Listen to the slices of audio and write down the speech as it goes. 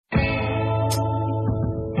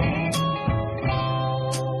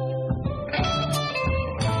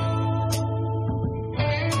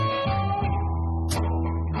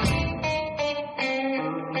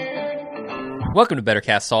Welcome to Better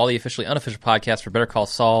Cast Saul, the officially unofficial podcast for Better Call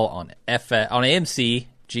Saul on AMC.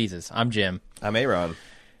 Jesus, I'm Jim. I'm Aaron.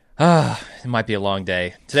 It might be a long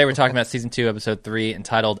day. Today we're talking about Season 2, Episode 3,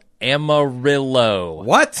 entitled Amarillo.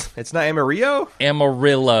 What? It's not Amarillo?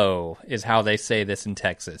 Amarillo is how they say this in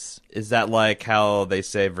Texas. Is that like how they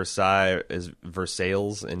say Versailles is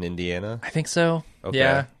Versailles in Indiana? I think so. Okay.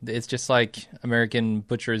 Yeah, it's just like American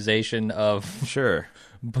butcherization of Sure.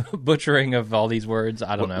 butchering of all these words.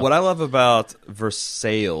 I don't know. What I love about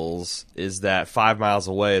Versailles is that 5 miles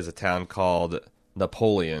away is a town called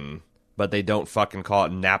Napoleon, but they don't fucking call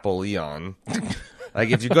it Napoleon.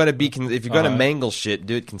 Like if you're going to mangle shit,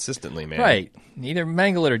 do it consistently, man. Right. Either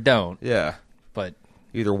mangle it or don't. Yeah. But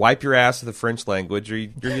You either wipe your ass with the French language or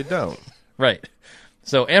you don't. right.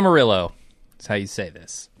 So Amarillo is how you say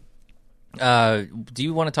this. Do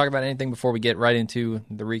you want to talk about anything before we get right into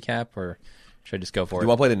the recap, or should I just go for Do it? you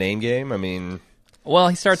want to play the name game? I mean, Well,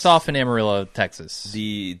 he starts off in Amarillo, Texas.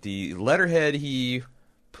 the letterhead he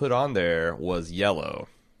put on there was yellow.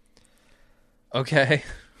 Okay.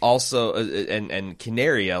 Also, and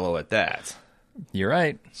canary yellow at that. You're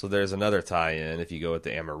right. So there's another tie-in if you go with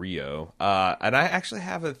the Amarillo. And I actually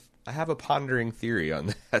have a pondering theory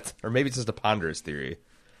on that, or maybe it's just a ponderous theory.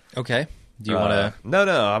 Okay. Do you want to... No.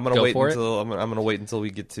 I'm gonna go wait for it? until I'm gonna wait until we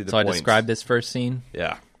get to the. So I point. describe this first scene?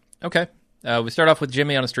 Yeah. Okay. We start off with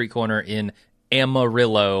Jimmy on a street corner in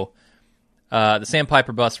Amarillo. The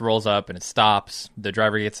Sandpiper bus rolls up and it stops. The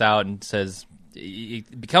driver gets out and says...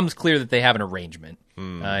 It becomes clear that they have an arrangement.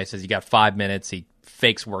 He says, you got 5 minutes. He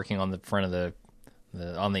fakes working on the front of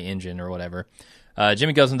the engine or whatever.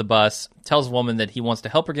 Jimmy goes in the bus, tells a woman that he wants to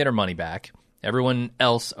help her get her money back. Everyone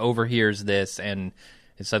else overhears this and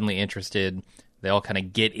is suddenly interested. They all kind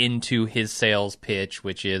of get into his sales pitch,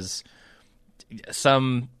 which is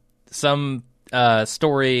some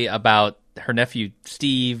story about her nephew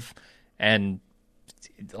Steve and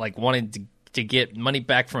like wanting to get money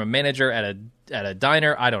back from a manager at a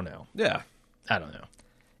diner. I don't know. Yeah. I don't know.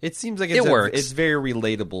 It seems like It works. It's very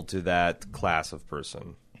relatable to that class of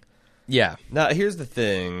person. Yeah. Now, here's the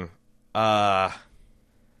thing. Does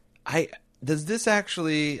this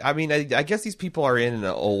actually? I mean, I guess these people are in an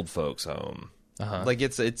old folks' home. Like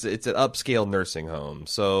it's an upscale nursing home.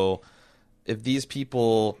 So if these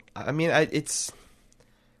people, I mean, I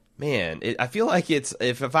feel like it's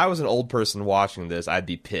if I was an old person watching this, I'd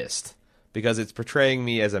be pissed because it's portraying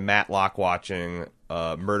me as a Matlock watching,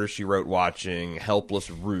 Murder, She Wrote watching, helpless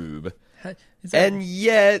rube. And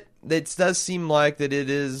yet, it does seem like that it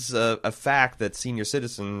is a fact that senior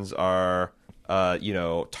citizens are,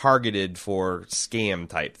 targeted for scam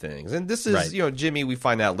type things. And this is, right. Jimmy, we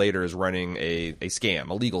find out later, is running a scam,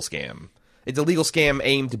 a legal scam. It's a legal scam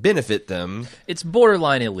aimed to benefit them. It's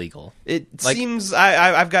borderline illegal. It seems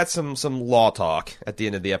I've got some law talk at the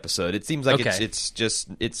end of the episode. It seems like Okay.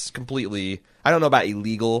 it's completely, I don't know about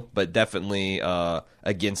illegal, but definitely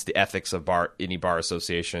against the ethics of any bar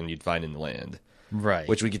association you'd find in the land. Right.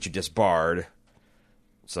 Which would get you disbarred.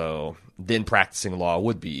 So then practicing law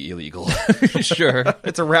would be illegal. Sure.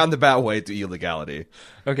 It's a roundabout way to illegality.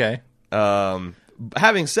 Okay.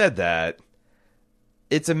 Having said that,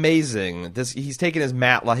 it's amazing. He's taken his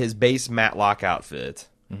base Matlock outfit.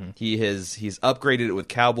 Mm-hmm. He's upgraded it with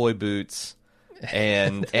cowboy boots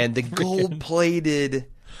and the gold plated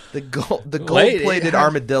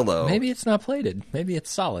armadillo. Maybe it's not plated. Maybe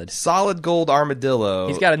it's solid. Solid gold armadillo.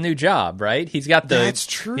 He's got a new job, right? That's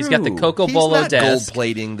true. He's got the Coco Bolo He's not desk. gold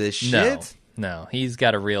plating this shit. No, he's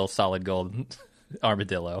got a real solid gold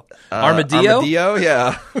armadillo. Armadillo? Armadillo,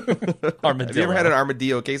 yeah. Armadillo. Have you ever had an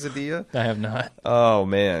armadillo quesadilla? I have not. Oh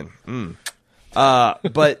man.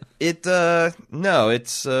 But it's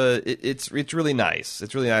really nice.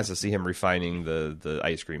 It's really nice to see him refining the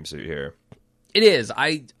ice cream suit here. It is.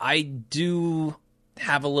 I do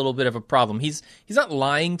have a little bit of a problem. He's not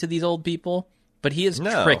lying to these old people, but he is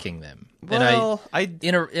tricking them. Well,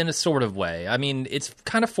 in a sort of way. I mean, it's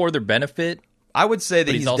kind of for their benefit. I would say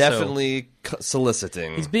that he's also definitely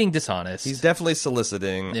soliciting. He's being dishonest. He's definitely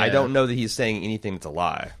soliciting. Yeah. I don't know that he's saying anything that's a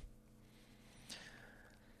lie.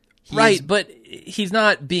 Right, but he's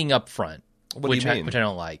not being upfront. What do you mean? Which I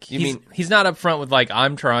don't like. You He's not upfront with like,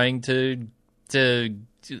 I'm trying to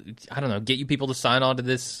I don't know, get you people to sign on to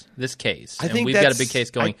this case. I think we've got a big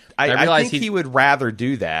case going. I realize he would rather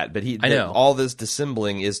do that, but I know. all this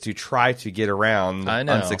dissembling is to try to get around I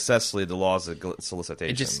know. unsuccessfully the laws of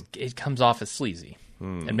solicitation. It comes off as sleazy.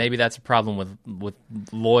 And maybe that's a problem with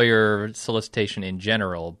lawyer solicitation in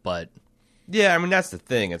general, but Yeah, I mean, that's the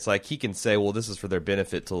thing. It's like he can say, well, this is for their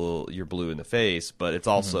benefit till you're blue in the face, but it's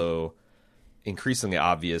also increasingly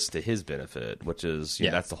obvious to his benefit, which is,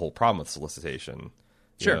 that's the whole problem with solicitation.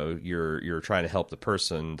 Sure. You're trying to help the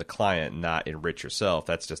person, the client, not enrich yourself.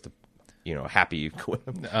 That's just a happy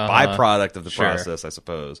byproduct of the process, I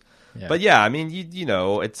suppose. Yeah. But yeah, I mean,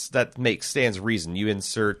 that stands reason. You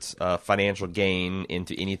insert financial gain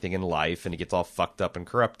into anything in life, and it gets all fucked up and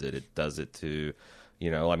corrupted. It does it to,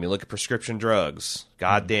 look at prescription drugs.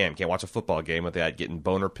 God damn, can't watch a football game without getting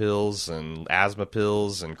boner pills and asthma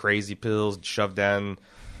pills and crazy pills shoved down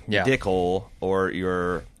your dick hole or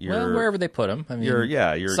your wherever they put them. I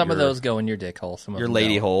mean, some of those go in your dick hole. Some of your them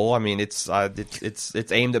lady don't. hole. I mean, it's aimed at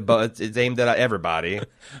it's aimed at everybody,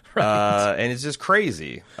 Right. and it's just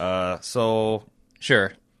crazy. So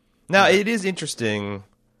Sure. now it is interesting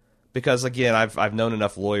because again, I've known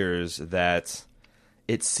enough lawyers that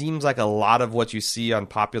it seems like a lot of what you see on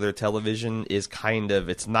popular television is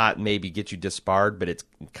it's not maybe get you disbarred, but it's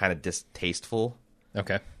kind of distasteful.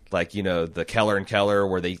 Okay. Like, the Keller and Keller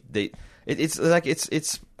where I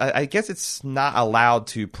guess it's not allowed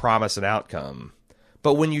to promise an outcome.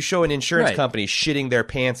 But when you show an insurance Right. company shitting their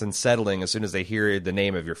pants and settling as soon as they hear the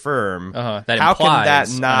name of your firm, That how can that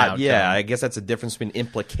implies an not? outcome. Yeah, I guess that's a difference between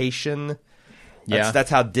implication. Yeah. That's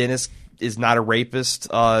how Dennis is not a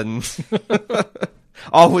rapist on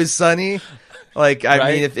Always Sunny. Like, I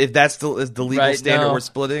Right. mean, if that's the legal Right, standard no. we're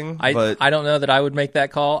splitting, I don't know that I would make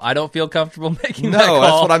that call. I don't feel comfortable making that call. no,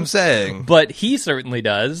 that's what I'm saying. But he certainly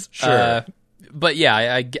does. Sure. But yeah,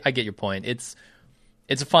 I get your point. It's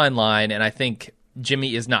a fine line, and I think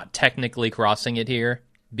Jimmy is not technically crossing it here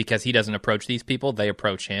because he doesn't approach these people. They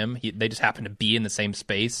approach him. They just happen to be in the same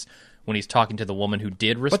space when he's talking to the woman who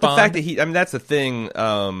did respond. But the fact that that's the thing,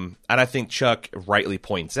 and I think Chuck rightly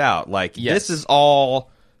points out, like, Yes. this is all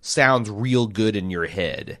sounds real good in your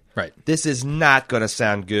head. Right. This is not going to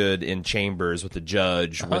sound good in chambers with the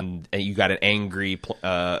judge when you got an angry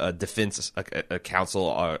defense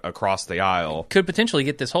counsel across the aisle. could potentially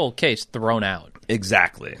get this whole case thrown out.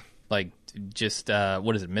 Exactly. Like, just,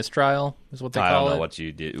 what is it, mistrial is what they I call don't know it? what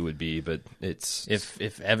it would be, but it's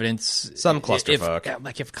If evidence... Some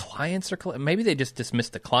clusterfuck. If clients are... Maybe they just dismiss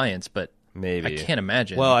the clients, but maybe. I can't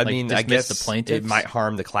imagine. Well, I Like, mean, I dismiss guess the plaintiffs. it might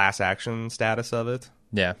harm the class action status of it.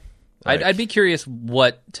 Yeah. Like- I'd be curious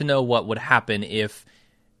to know what would happen if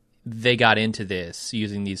they got into this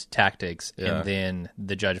using these tactics and then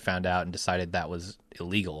the judge found out and decided that was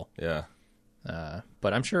illegal. Yeah,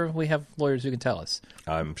 But I'm sure we have lawyers who can tell us.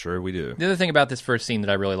 I'm sure we do. The other thing about this first scene that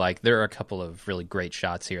I really like, there are a couple of really great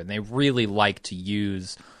shots here, and they really like to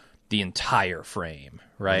use the entire frame,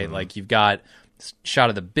 right? Like, you've got shot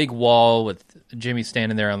of the big wall with Jimmy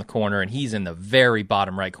standing there on the corner, and he's in the very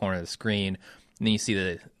bottom right corner of the screen. And then you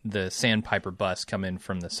see the Sandpiper bus come in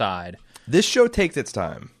from the side. This show takes its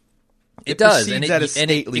time. It does, proceeds and at a it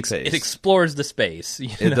stately pace. it explores the space.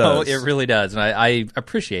 It does. It really does, and I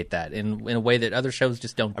appreciate that in a way that other shows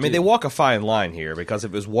just don't. I mean, they walk a fine line here because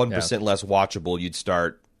if it was 1% less watchable, you'd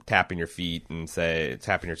start tapping your feet and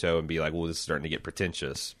tapping your toe and be like, well, this is starting to get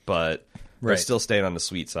pretentious. But they're Right. still staying on the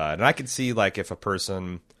sweet side. And I could see, like, if a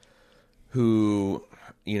person who,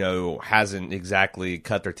 hasn't exactly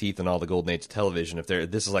cut their teeth in all the golden age of television, if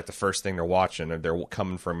this is like the first thing they're watching, or they're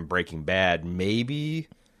coming from Breaking Bad, maybe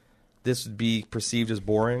this would be perceived as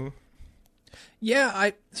boring.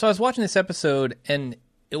 Yeah, so I was watching this episode, and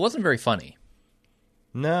it wasn't very funny.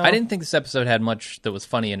 No, I didn't think this episode had much that was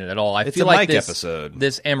funny in it at all. I It's feel a like Mike this episode.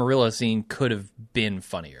 this Amarillo scene could have been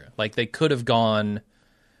funnier. Like, they could have gone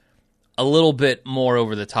a little bit more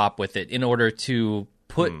over the top with it in order to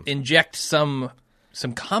inject some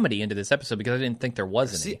comedy into this episode, because I didn't think there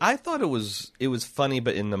was any. See, I thought it was funny,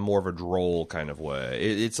 but in the more of a droll kind of way.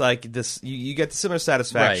 It's like this: you get the similar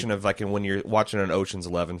satisfaction Right. of like when you're watching an Ocean's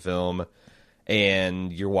 11 film,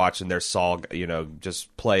 and you're watching their Saul,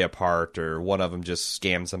 just play a part, or one of them just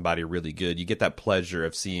scam somebody really good. You get that pleasure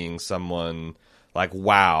of seeing someone like,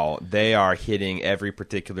 wow, they are hitting every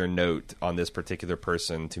particular note on this particular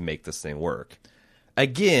person to make this thing work.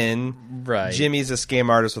 Again, Right. Jimmy's a scam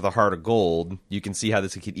artist with a heart of gold. You can see how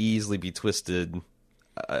this could easily be twisted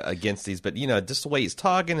against these, but just the way he's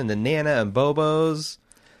talking and the Nana and Bobos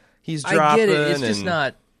he's dropping. I get it. It's just and,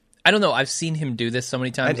 not. I don't know. I've seen him do this so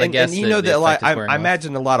many times. And, I guess and that the effect is wearing I off.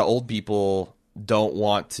 imagine a lot of old people don't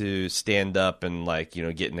want to stand up and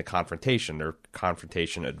get into confrontation. They're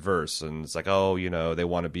confrontation adverse, and it's like, oh, they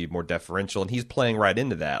want to be more deferential, and he's playing right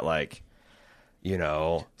into that, like. Some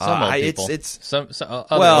old people. It's some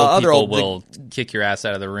other old old people will kick your ass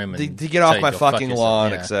out of the room and to get tell off you my to go fuck fucking yourself.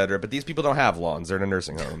 lawn, Yeah, etc. But these people don't have lawns; they're in a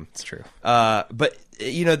nursing home. it's true. But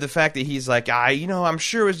the fact that he's like, I'm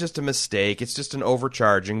sure it was just a mistake. It's just an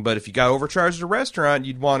overcharging. But if you got overcharged at a restaurant,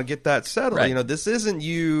 you'd want to get that settled. Right. This isn't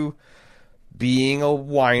you being a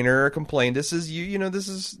whiner, complain. This is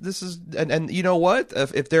and you know what?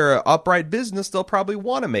 If they're an upright business, they'll probably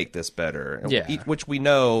want to make this better. Yeah. Which we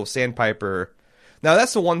know Sandpiper. Now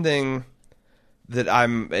that's the one thing that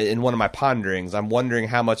I'm in one of my ponderings. I'm wondering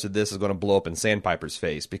how much of this is going to blow up in Sandpiper's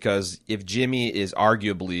face, because if Jimmy is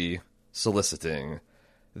arguably soliciting,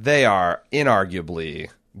 they are inarguably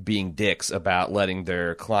being dicks about letting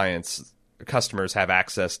their customers have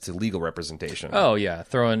access to legal representation. Oh yeah,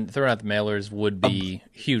 throwing out the mailers would be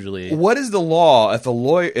hugely. What is the law if a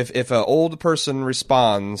lawyer, if an old person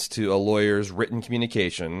responds to a lawyer's written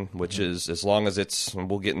communication, which is, as long as it's, and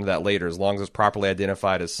we'll get into that later, as long as it's properly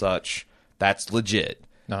identified as such, that's legit.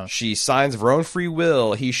 Uh-huh. She signs of her own free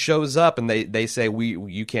will. He shows up, and they say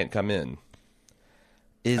you can't come in.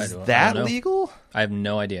 Is that legal? I have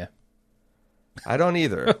no idea. I don't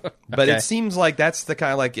either. But Okay. it seems like that's the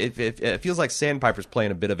kind of, like, it feels like Sandpiper's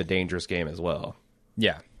playing a bit of a dangerous game as well.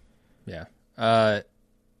 Yeah.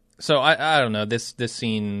 So I don't know. This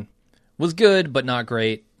scene was good, but not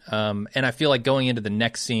great. And I feel like going into the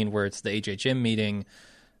next scene where it's the HHM meeting,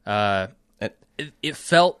 it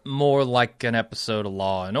felt more like an episode of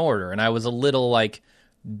Law and Order, and I was a little like,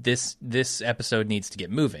 this episode needs to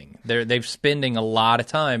get moving. They're spending a lot of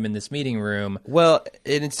time in this meeting room. Well,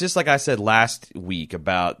 and it's just like I said last week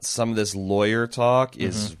about some of this lawyer talk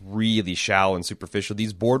is really shallow and superficial.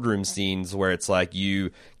 These boardroom scenes where it's like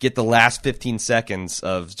you get the last 15 seconds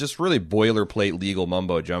of just really boilerplate legal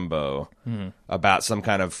mumbo jumbo about some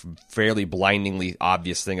kind of fairly blindingly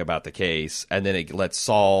obvious thing about the case, and then it lets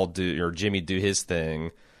Saul or Jimmy do his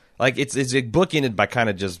thing. Like, it's bookended by kind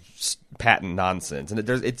of just patent nonsense, and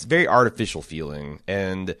it's very artificial feeling.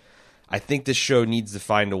 And I think this show needs to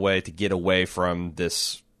find a way to get away from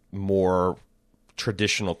this more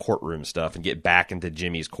traditional courtroom stuff and get back into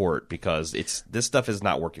Jimmy's court, because this stuff is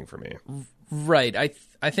not working for me. Right.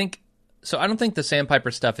 I think so. I don't think the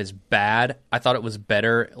Sandpiper stuff is bad. I thought it was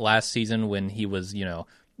better last season when he was,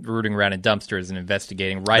 rooting around in dumpsters and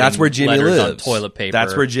investigating, writing That's where Jimmy letters lives. on toilet paper.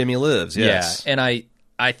 That's where Jimmy lives. Yes. Yeah, and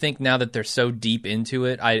I think now that they're so deep into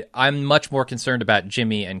it, I'm much more concerned about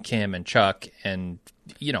Jimmy and Kim and Chuck and,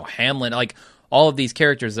 Hamlin, like all of these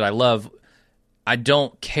characters that I love. I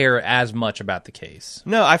don't care as much about the case.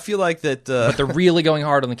 No, I feel like that. But they're really going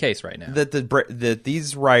hard on the case right now. That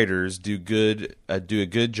these writers do a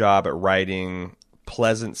good job at writing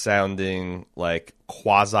pleasant sounding, like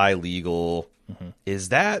quasi legal. Is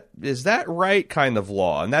that right kind of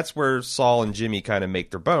law? And that's where Saul and Jimmy kind of make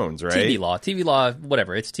their bones, right? TV law,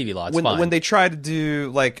 whatever. It's TV law. It's fine. When they try to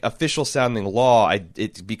do like official sounding law,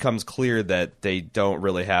 it becomes clear that they don't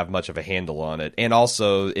really have much of a handle on it. And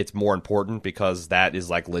also, it's more important because that is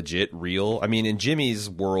like legit real. I mean, in Jimmy's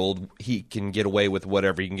world, he can get away with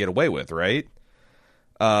whatever he can get away with, right?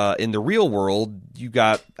 In the real world, you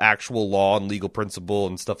got actual law and legal principle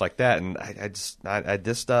and stuff like that. And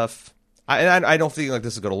this stuff. I don't think like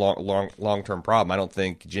this is going to long term problem. I don't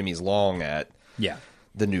think Jimmy's long at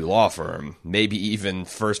the new law firm. Maybe even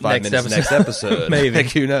first 5 minutes next episode. Maybe.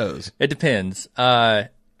 Like, who knows? It depends. There's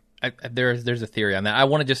a theory on that. I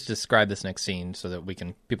want to just describe this next scene so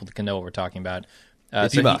that people can know what we're talking about.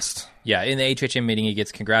 If you must. In the HHM meeting, he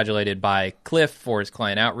gets congratulated by Cliff for his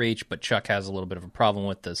client outreach, but Chuck has a little bit of a problem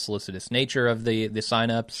with the solicitous nature of the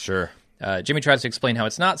sign-ups. Sure. Jimmy tries to explain how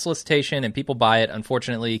it's not solicitation, and people buy it.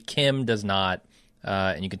 Unfortunately, Kim does not,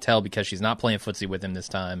 and you can tell because she's not playing footsie with him this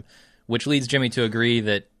time, which leads Jimmy to agree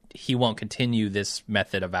that he won't continue this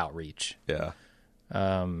method of outreach. Yeah.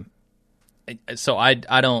 So I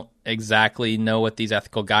don't exactly know what these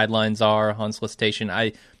ethical guidelines are on solicitation.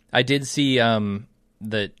 I did see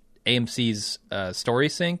the AMC's Story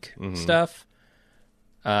Sync stuff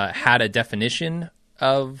had a definition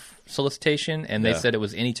of solicitation, and they said it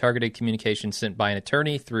was any targeted communication sent by an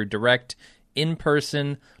attorney through direct,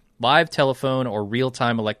 in-person, live telephone, or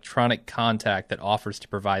real-time electronic contact that offers to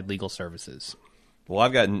provide legal services. Well, I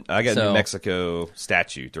got New Mexico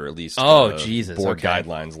statute, or at least Jesus, board okay.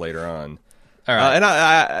 guidelines later on. All right. And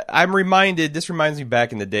I'm reminded. This reminds me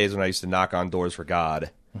back in the days when I used to knock on doors for God.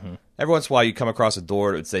 Every once in a while, you come across a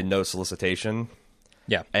door that would say no solicitation.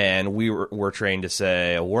 Yeah. And we're trained to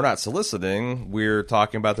say, we're not soliciting, we're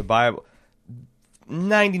talking about the Bible.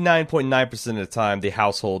 99.9% of the time, the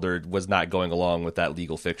householder was not going along with that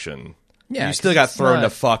legal fiction. Yeah, you still got thrown the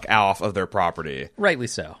fuck off of their property. Rightly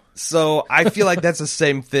so. So I feel like that's the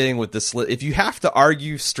same thing with this. If you have to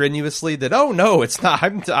argue strenuously that, oh, no, it's not.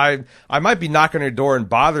 I might be knocking on your door and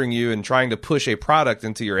bothering you and trying to push a product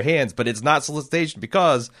into your hands, but it's not solicitation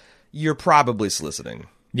because you're probably soliciting.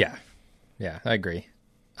 Yeah. Yeah, I agree.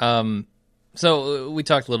 So we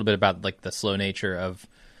talked a little bit about like the slow nature of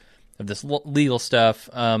this legal stuff.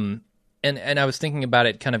 And I was thinking about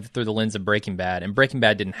it kind of through the lens of Breaking Bad, and Breaking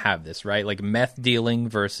Bad didn't have this, right? Like meth dealing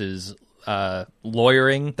versus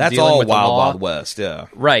lawyering. That's dealing all with the Wild law. Wild West, yeah.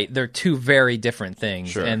 Right. They're two very different things,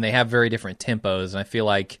 Sure. and they have very different tempos. And I feel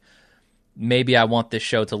like maybe I want this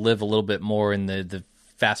show to live a little bit more in the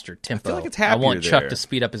faster tempo. feel like it's I want happier Chuck there. to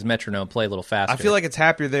speed up his metronome, play a little faster. I feel like it's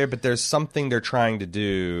happier there, but there's something they're trying to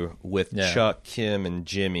do with Yeah. Chuck, Kim, and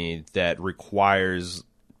Jimmy that requires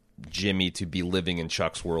Jimmy to be living in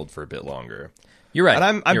Chuck's world for a bit longer. You're right.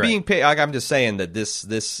 And I'm You're being right. paid. Like, I'm just saying that this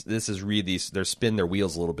is really they're spinning their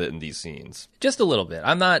wheels a little bit in these scenes. Just a little bit.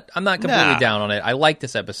 I'm not completely Nah. down on it. I like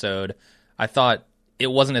this episode. I thought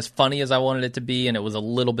it wasn't as funny as I wanted it to be, and it was a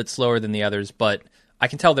little bit slower than the others, but I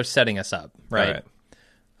can tell they're setting us up, right?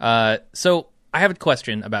 So I have a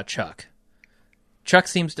question about Chuck. Chuck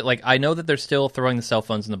seems to, like, I know that they're still throwing the cell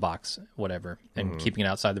phones in the box, whatever, and keeping it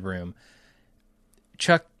outside the room.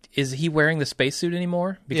 Chuck, is he wearing the spacesuit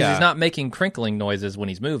anymore? Because Yeah. he's not making crinkling noises when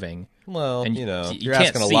he's moving. Well, And you know, you you're can't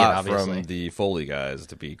asking a see it, lot obviously. from the Foley guys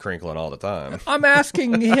to be crinkling all the time. I'm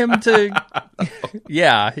asking him to...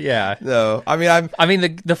 Yeah. No, I mean, I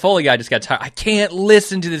mean, the Foley guy just got tired. I can't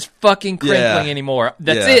listen to this fucking crinkling anymore.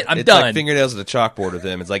 That's it. I'm it's done. like fingernails at a chalkboard with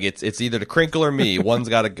him. It's like it's either the crinkle or me. One's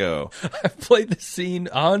got to go. I've played the scene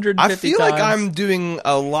 150 I feel times. like I'm doing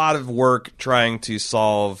a lot of work trying to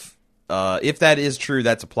solve. If that is true,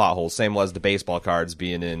 that's a plot hole. Same as the baseball cards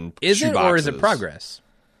being in. Is it, or is it shoeboxes. progress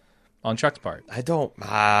on Chuck's part? I don't.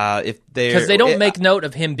 If they Because they don't make note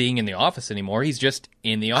of him being in the office anymore. He's just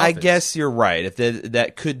in the office. I guess you're right. If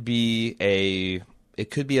that could be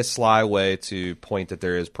it could be a sly way to point that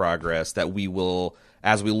there is progress, that we will,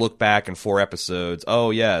 as we look back in 4 episodes,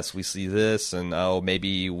 oh yes, we see this, and oh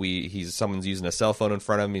maybe someone's using a cell phone in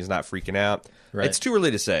front of him, he's not freaking out. Right. It's too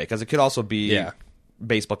early to say, because it could also be Yeah.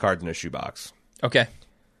 baseball cards in a shoebox. Okay.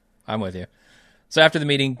 I'm with you. So after the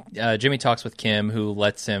meeting, Jimmy talks with Kim, who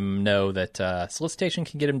lets him know that solicitation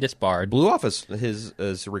can get him disbarred. Blew off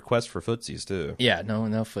his request for footsies too. Yeah, no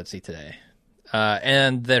footsie today.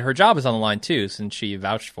 And that her job is on the line, too, since she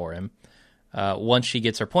vouched for him. Once she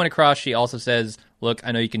gets her point across, she also says, look,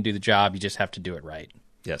 I know you can do the job, you just have to do it right.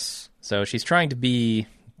 Yes. So she's trying to be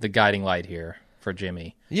the guiding light here for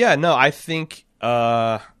Jimmy. Yeah, no, I think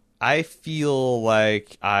I feel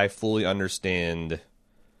like I fully understand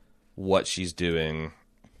what she's doing,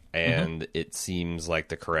 and it seems like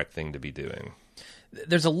the correct thing to be doing.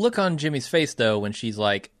 There's a look on Jimmy's face, though, when she's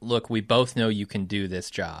like, look, we both know you can do this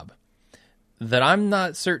job. That I'm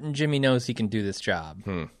not certain Jimmy knows he can do this job.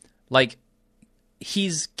 Like,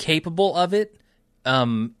 he's capable of it,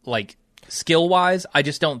 like, skill-wise. I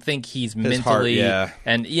just don't think he's mentally... heart, yeah.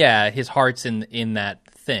 And, yeah, his heart's in that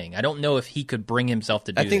thing. I don't know if he could bring himself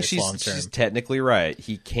to do I think this long-term. she's technically right.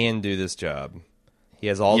 He can do this job. He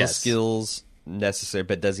has all the Yes. skills necessary,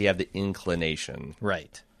 but does he have the inclination?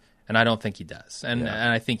 Right. And I don't think he does. And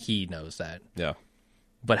Yeah. I think he knows that. Yeah.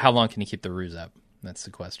 But how long can he keep the ruse up? That's the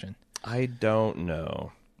question. I don't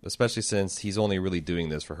know. Especially since he's only really doing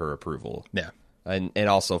this for her approval. Yeah. And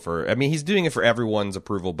also he's doing it for everyone's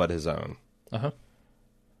approval but his own.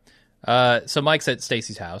 So Mike's at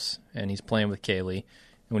Stacy's house, and he's playing with Kaylee.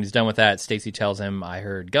 And when he's done with that, Stacy tells him, I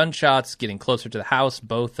heard gunshots getting closer to the house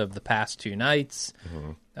both of the past 2 nights.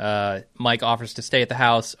 Mike offers to stay at the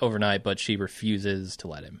house overnight, but she refuses to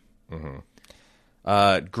let him.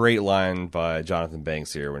 Great line by Jonathan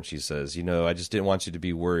Banks here when she says, I just didn't want you to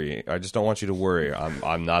be worried. I just don't want you to worry.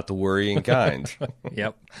 I'm not the worrying kind.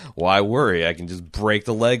 Yep. Why worry? I can just break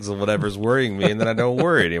the legs of whatever's worrying me, and then I don't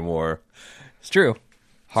worry anymore. It's true.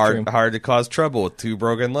 Hard to cause trouble with 2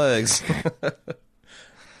 broken legs.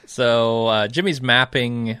 So Jimmy's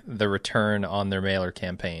mapping the return on their mailer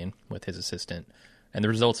campaign with his assistant, and the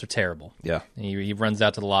results are terrible. Yeah. And he runs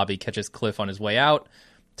out to the lobby, catches Cliff on his way out,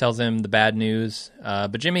 tells him the bad news.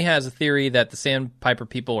 But Jimmy has a theory that the Sandpiper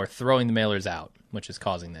people are throwing the mailers out, which is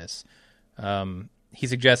causing this. He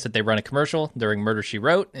suggests that they run a commercial during Murder, She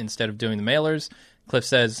Wrote instead of doing the mailers. Cliff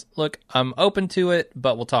says, look, I'm open to it,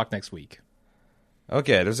 but we'll talk next week.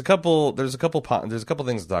 Okay, there's a couple things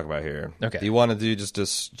to talk about here. Okay. Do you want to do just a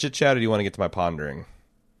chit chat, or do you want to get to my pondering?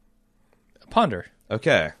 Ponder.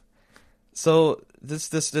 Okay. So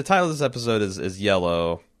the title of this episode is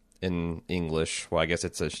Yellow in English. Well, I guess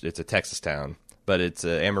it's a Texas town, but it's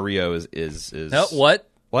Amarillo is No, what?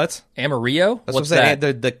 What? Amarillo? That's What's what I'm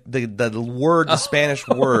that? saying. The word, the Spanish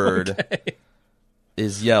word,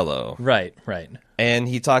 is yellow. Right. And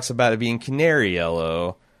he talks about it being canary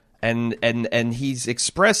yellow, and he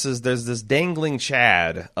expresses there's this dangling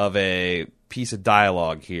chad of a piece of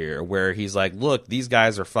dialogue here where he's like, look, these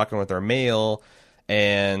guys are fucking with our mail,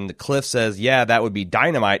 and Cliff says, yeah, that would be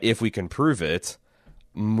dynamite if we can prove it.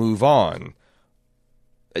 move on.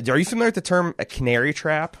 Are you familiar with the term a canary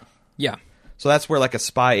trap? Yeah. So that's where like a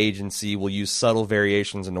spy agency will use subtle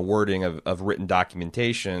variations in the wording of written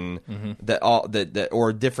documentation that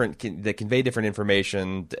convey different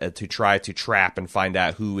information to try to trap and find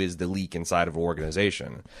out who is the leak inside of an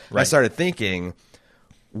organization. Right. I started thinking,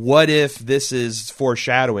 what if this is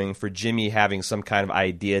foreshadowing for Jimmy having some kind of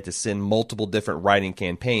idea to send multiple different writing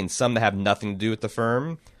campaigns, some that have nothing to do with the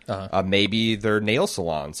firm? Maybe they're nail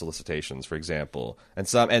salon solicitations, for example,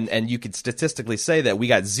 and you could statistically say that we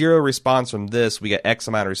got 0 response from this, we got X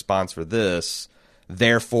amount of response for this,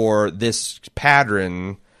 therefore this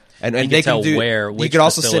pattern, and they can do. You could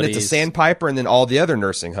also send it to Sandpiper and then all the other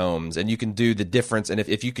nursing homes, and you can do the difference. And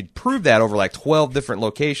if you could prove that over like 12 different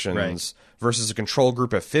locations versus a control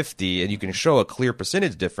group of 50, and you can show a clear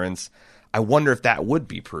percentage difference, I wonder if that would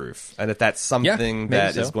be proof, and if that's something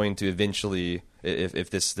that is going to eventually. If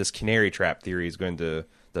this canary trap theory is going to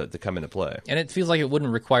come into play. And it feels like it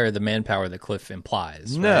wouldn't require the manpower that Cliff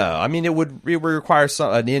implies. Right? No, I mean, it would require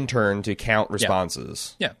an intern to count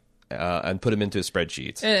responses. Yeah. And put them into a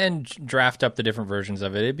spreadsheet. And draft up the different versions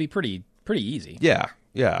of it. It'd be pretty easy.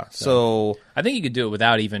 Yeah. So I think you could do it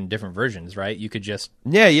without even different versions, right? You could just,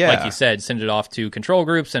 like you said, send it off to control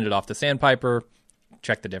group, send it off to Sandpiper,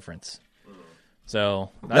 check the difference. So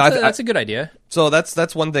that's a good idea. So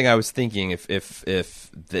that's one thing I was thinking.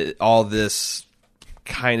 If all this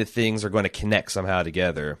kind of things are going to connect somehow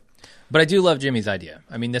together. But I do love Jimmy's idea.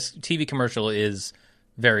 I mean, this TV commercial is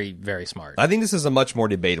very, very smart. I think this is a much more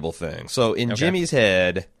debatable thing. So in Jimmy's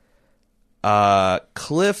head,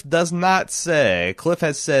 Cliff does not say. Cliff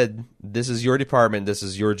has said, "This is your department. This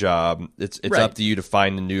is your job. It's up to you to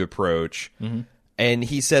find a new approach." Mm-hmm. And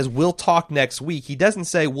he says, "We'll talk next week." He doesn't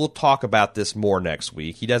say, "We'll talk about this more next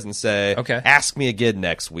week." He doesn't say, "Ask me again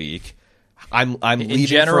next week." I'm leaving. In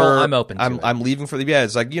general, I'm open to it. I'm leaving for the. Yeah,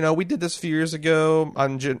 it's like, we did this a few years ago.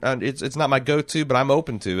 It's not my go-to, but I'm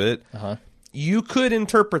open to it. You could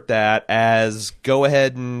interpret that as go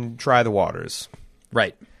ahead and try the waters.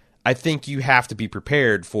 Right. I think you have to be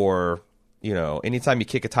prepared for, anytime you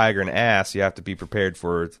kick a tiger in the ass, you have to be prepared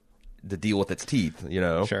for the deal with its teeth,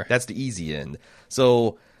 Sure. That's the easy end.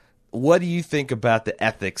 So what do you think about the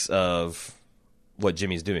ethics of what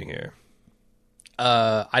Jimmy's doing here?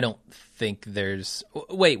 I don't think there's...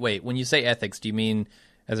 Wait. When you say ethics, do you mean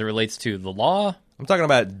as it relates to the law? I'm talking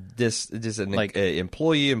about an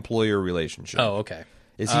employee-employer relationship. Oh, okay.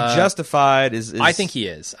 Is he justified? I think he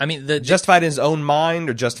is. I mean, justified in his own mind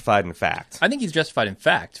or justified in fact? I think he's justified in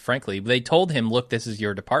fact, frankly. They told him, look, this is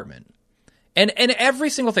your department. And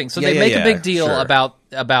every single thing. So they make a big deal about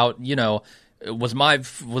was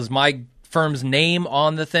my firm's name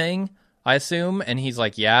on the thing, I assume? And he's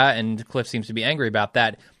like, yeah, and Cliff seems to be angry about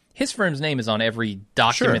that. His firm's name is on every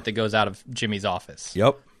document that goes out of Jimmy's office.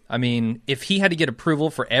 Yep. I mean, if he had to get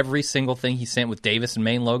approval for every single thing he sent with Davis and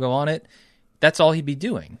Maine logo on it, that's all he'd be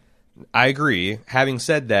doing. I agree. Having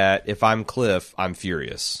said that, if I'm Cliff, I'm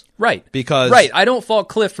furious. Right. Because I don't fault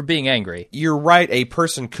Cliff for being angry. You're right. A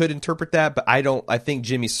person could interpret that, but I think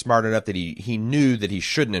Jimmy's smart enough that he knew that he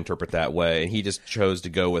shouldn't interpret that way, and he just chose to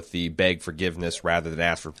go with the beg forgiveness rather than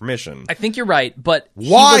ask for permission. I think you're right, but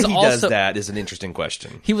why he does that is an interesting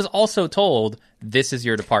question. He was also told, this is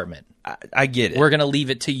your department. I get it. We're going to leave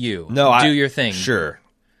it to you. Do your thing. Sure.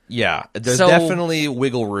 Yeah, there's definitely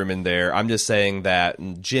wiggle room in there. I'm just saying that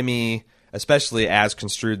Jimmy, especially as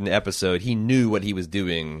construed in the episode, he knew what he was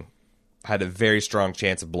doing, had a very strong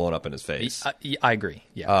chance of blowing up in his face. I agree.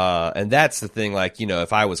 Yeah, and that's the thing. Like,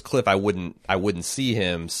 if I was Cliff, I wouldn't see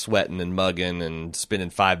him sweating and mugging and spending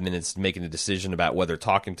 5 minutes making a decision about whether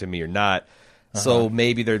talking to me or not. So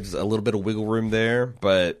maybe there's a little bit of wiggle room there,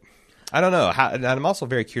 but I don't know. And I'm also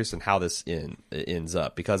very curious on how this ends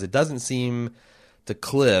up, because it doesn't seem to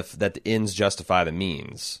Cliff that the ends justify the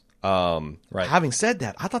means. Right. Having said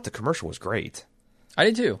that, I thought the commercial was great. I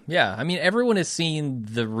did too. Yeah. I mean, everyone has seen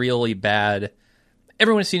the really bad.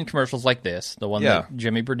 Everyone has seen commercials like this, the one that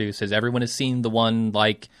Jimmy produces. Everyone has seen the one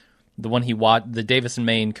like the one he watched, the Davis and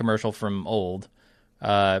Maine commercial from Old,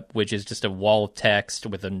 which is just a wall of text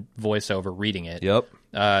with a voiceover reading it. Yep.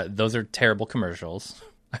 Those are terrible commercials.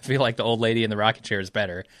 I feel like the old lady in the rocking chair is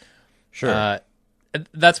better. Sure.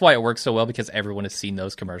 That's why it works so well, because everyone has seen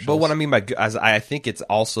those commercials. But what I mean by, I think it's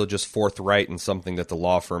also just forthright and something that the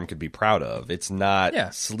law firm could be proud of. It's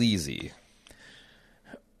not sleazy.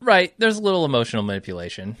 Right. There's a little emotional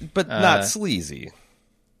manipulation. But not sleazy.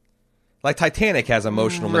 Like Titanic has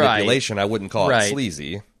emotional manipulation. I wouldn't call it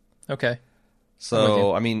sleazy. Okay.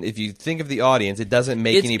 So, I mean, if you think of the audience, it doesn't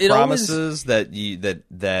make any promises I mean,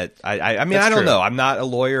 I don't know. I'm not a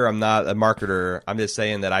lawyer. I'm not a marketer. I'm just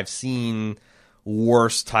saying that I've seen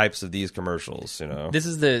worst types of these commercials, you know. This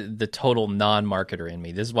is the total non-marketer in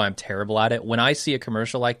me. This is why I'm terrible at it. When I see a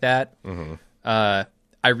commercial like that,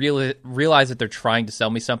 I realize that they're trying to sell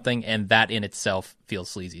me something, and that in itself feels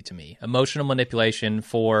sleazy to me. Emotional manipulation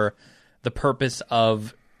for the purpose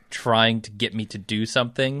of trying to get me to do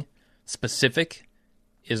something specific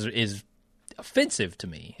is offensive to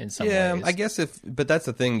me in some ways. I guess but that's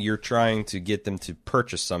the thing, you're trying to get them to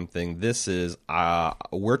purchase something. This is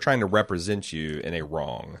we're trying to represent you in a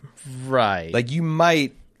wrong. Right. Like, you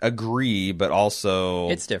might agree, but also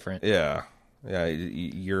It's different. Yeah. Yeah,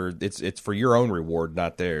 it's for your own reward,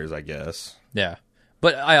 not theirs, I guess. Yeah.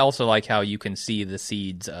 But I also like how you can see the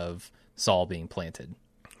seeds of Saul being planted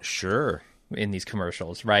Sure. in these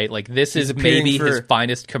commercials, right? Like, this He's is appealing maybe for- his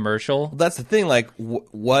finest commercial. That's the thing, like,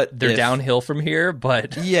 what They're if- downhill from here,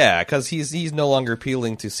 but Yeah, because he's no longer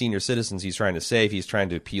appealing to senior citizens he's trying to save. He's trying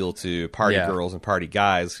to appeal to party Yeah. girls and party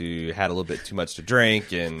guys who had a little bit too much to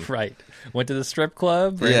drink. And right. Went to the strip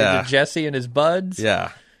club, ran Yeah. into Jesse and his buds.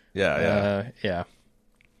 yeah. Yeah.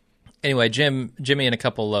 Anyway, Jimmy and a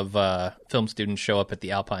couple of film students show up at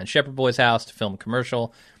the Alpine Shepherd Boys house to film a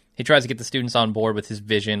commercial. He tries to get the students on board with his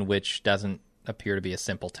vision, which doesn't appear to be a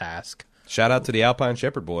simple task. Shout out to the Alpine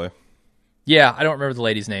Shepherd Boy. Yeah, I don't remember the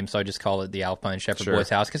lady's name, so I just call it the Alpine Shepherd Sure. Boys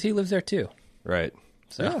house because he lives there too. Right.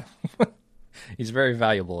 So he's very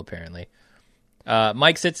valuable, apparently.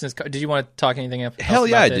 Mike sits in his car. Did you want to talk anything else? Hell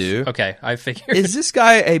yeah, about I this? do. Okay, I figured. Is this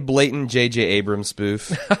guy a blatant J.J. Abrams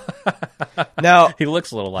spoof? Now, He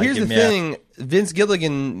looks a little like here's him. the Yeah. thing. Vince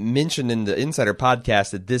Gilligan mentioned in the Insider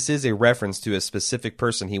podcast that this is a reference to a specific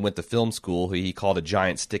person he went to film school who he called a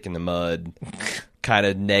giant stick in the mud kind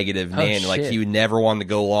of negative man. Like, shit. he would never want to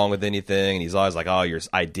go along with anything, and he's always like, oh, your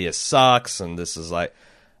idea sucks, and this is like...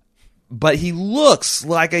 But he looks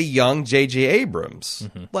like a young J.J. Abrams.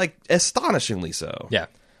 Like, astonishingly so. Yeah.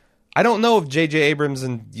 I don't know if J.J. Abrams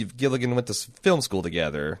and Gilligan went to film school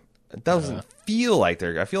together. It doesn't feel like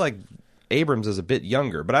they're... I feel like Abrams is a bit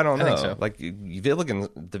younger, but I don't know. I think so. Like,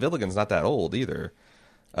 Gilligan's not that old either.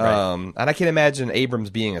 Right. And I can't imagine Abrams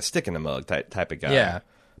being a stick in the mug type of guy. Yeah.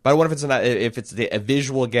 But I wonder if it's a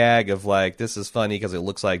visual gag of, like, this is funny because it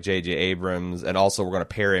looks like J.J. Abrams, and also we're going to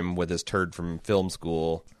pair him with this turd from film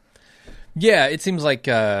school. Yeah, it seems like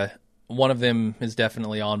one of them is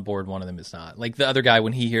definitely on board, one of them is not. Like, the other guy,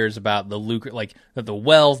 when he hears about the the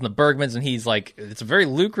Wells and the Bergmans, and he's like, it's a very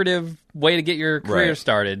lucrative way to get your career Right.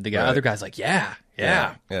 started. The Right. other guy's like, yeah.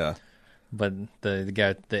 Yeah. But the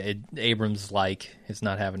guy, the Abrams, is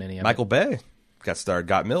not having any of Michael it. Bay got started,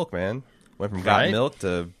 Got Milk, man. Went from Got Right. Milk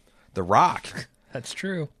to The Rock. That's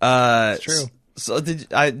true. That's true. So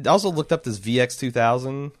I also looked up this VX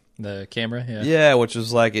 2000. The camera, yeah. Yeah, which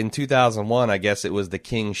was like in 2001, I guess it was the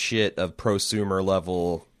king shit of prosumer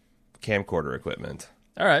level camcorder equipment.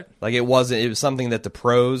 All right. Like, it was something that the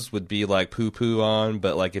pros would be like poo-poo on,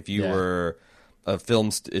 but like if you Yeah. were a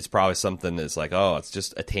film, it's probably something that's like, oh, it's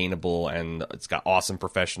just attainable and it's got awesome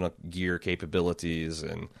professional gear capabilities,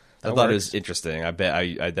 and I That thought it works. was interesting. I bet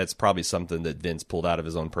I that's probably something that Vince pulled out of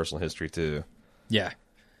his own personal history too. Yeah,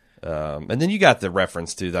 And then you got the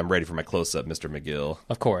reference to I'm ready for my close-up, Mr. McGill.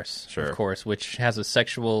 of course. Sure. Of course, which has a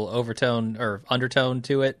sexual overtone or undertone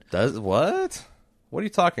to it. Does what? What are you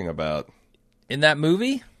talking about? In that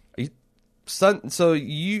movie? So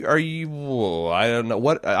whoa, I don't know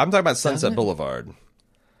what I'm talking about. Sunset Doesn't it? Boulevard,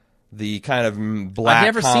 the kind of black I've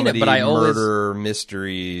never seen it, comedy but I always- murder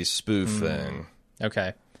mystery spoof thing.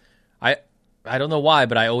 Okay. I don't know why,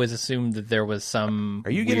 but I always assumed that there was some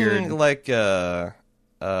Are you weird... getting like Mrs.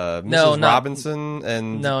 No, not- Robinson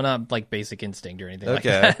and No, not like Basic Instinct or anything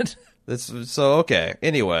Okay. like that. That's so okay.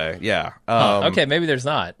 Anyway, yeah. Okay, maybe there's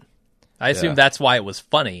not. I assume Yeah. that's why it was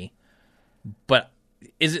funny. But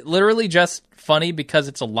is it literally just funny because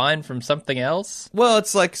it's a line from something else? Well,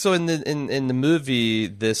 it's like so in the movie,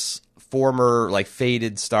 this former like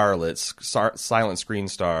faded starlet, silent screen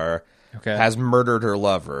star, Okay. has murdered her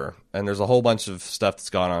lover, and there's a whole bunch of stuff that's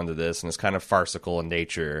gone on to this, and it's kind of farcical in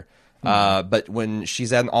nature. But when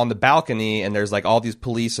she's on the balcony and there's like all these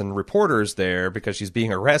police and reporters there because she's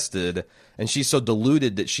being arrested, and she's so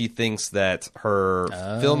deluded that she thinks that her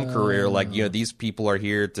film career, like, you know, these people are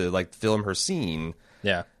here to like film her scene.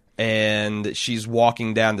 Yeah. And she's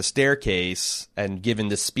walking down the staircase and giving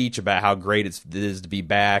this speech about how great it is to be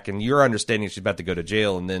back, and you're understanding she's about to go to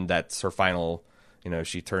jail, and then that's her final, you know,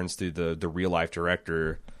 she turns to the real life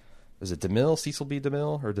director. Is it DeMille, Cecil B.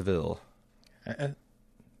 DeMille, or DeVille?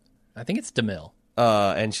 I think it's DeMille.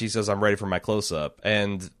 And she says, I'm ready for my close-up.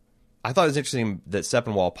 And I thought it was interesting that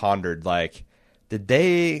Sepinwall pondered, like,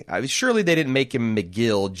 surely they didn't make him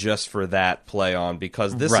McGill just for that play on,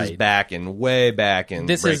 because this is way back in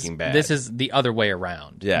Breaking Bad. This is the other way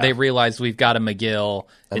around. Yeah. They realized we've got a McGill.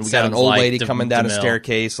 And we got an old lady coming down a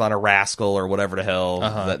staircase on a rascal or whatever the hell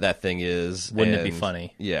that thing is. Wouldn't it be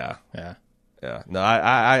funny? Yeah. Yeah. Yeah. No,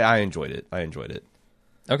 I enjoyed it. I enjoyed it.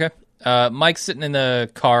 Okay. Mike's sitting in the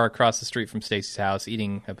car across the street from Stacy's house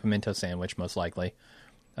eating a pimento sandwich, most likely.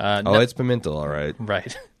 It's pimento, all right.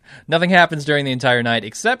 Right. Nothing happens during the entire night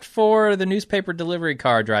except for the newspaper delivery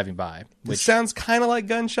car driving by. Which This sounds kind of like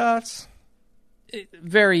gunshots.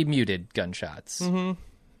 Very muted gunshots. Mm-hmm.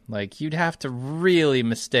 Like, you'd have to really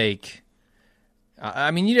mistake.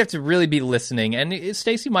 I mean, you'd have to really be listening, and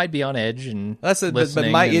Stacy might be on edge and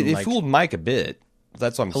listening. But it fooled Mike a bit.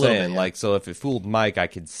 That's what I'm saying. Bit, yeah. Like, so if it fooled Mike, I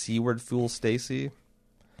could see where it fooled Stacy.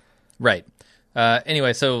 Right.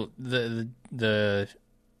 Anyway, so the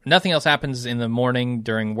nothing else happens in the morning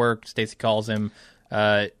during work. Stacy calls him.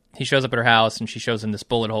 He shows up at her house, and she shows him this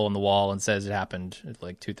bullet hole in the wall and says it happened at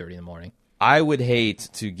like 2:30 in the morning. I would hate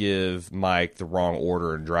to give Mike the wrong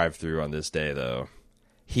order and drive through on this day, though.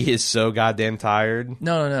 He is so goddamn tired.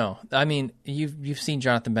 No. I mean, you've seen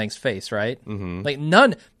Jonathan Banks' face, right? Mm-hmm. Like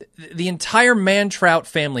the entire Mantrout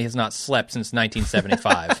family has not slept since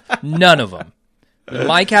 1975. None of them.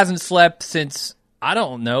 Mike hasn't slept since, I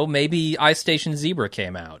don't know, maybe Ice Station Zebra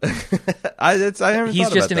came out. He's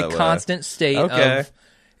just in a constant state of...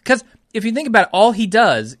 Because if you think about it, all he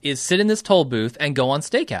does is sit in this toll booth and go on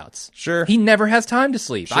stakeouts. Sure. He never has time to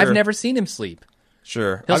sleep. Sure. I've never seen him sleep.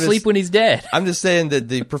 Sure. He'll sleep when he's dead. I'm just saying that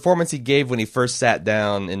the performance he gave when he first sat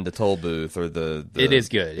down in the toll booth, or it is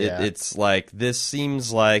good, yeah. It's like, this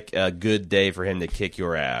seems like a good day for him to kick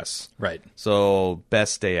your ass. Right. So,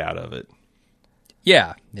 best stay out of it.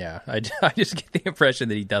 Yeah. I just get the impression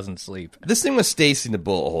that he doesn't sleep. This thing with Stacy in the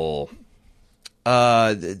bullet hole,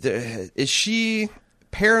 is she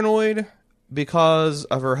paranoid because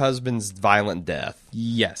of her husband's violent death?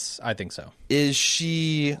 Yes, I think so. Is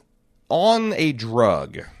she on a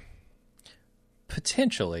drug?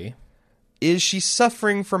 Potentially. Is she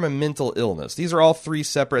suffering from a mental illness? These are all three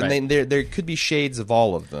separate, and there could be shades of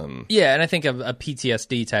all of them. Yeah, and I think a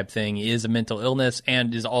PTSD type thing is a mental illness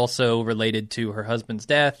and is also related to her husband's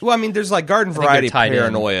death. Well, I mean, there's like garden variety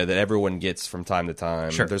paranoia that everyone gets from time to time.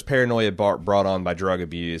 Sure. There's paranoia brought on by drug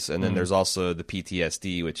abuse, and then there's also the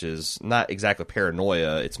PTSD, which is not exactly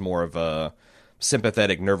paranoia. It's more of a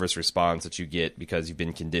sympathetic nervous response that you get because you've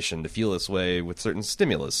been conditioned to feel this way with certain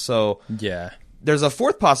stimulus. So yeah. There's a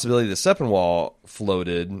fourth possibility that Sepinwall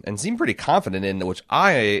floated and seemed pretty confident in, which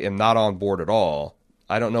I am not on board at all.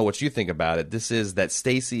 I don't know what you think about it. This is that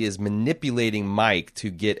Stacy is manipulating Mike to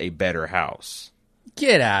get a better house.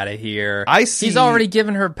 Get out of here. He's already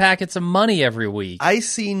given her packets of money every week. I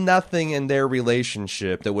see nothing in their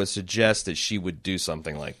relationship that would suggest that she would do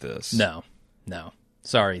something like this. No.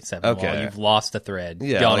 Sorry, Sepinwall. Okay. You've lost the thread.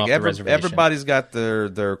 Yeah, gone off the reservation. Everybody's got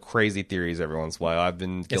their crazy theories every once in a while. I've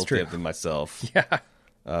been guilty of them myself. Yeah.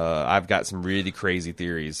 I've got some really crazy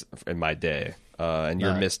theories in my day. And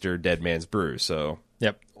you're Mr. Dead Man's Brew, so...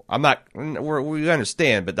 Yep. I'm not... We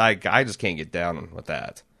understand, but I just can't get down with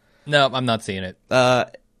that. No, I'm not seeing it.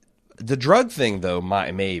 The drug thing, though,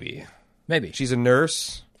 maybe. Maybe. She's a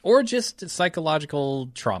nurse. Or just psychological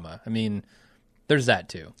trauma. I mean... There's that,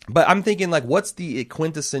 too. But I'm thinking, like, what's the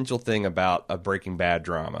quintessential thing about a Breaking Bad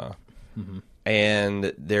drama? Mm-hmm.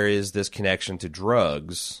 And there is this connection to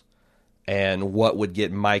drugs, and what would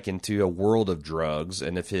get Mike into a world of drugs,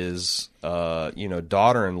 and if his,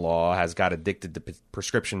 daughter-in-law has got addicted to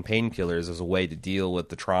prescription painkillers as a way to deal with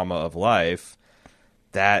the trauma of life,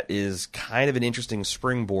 that is kind of an interesting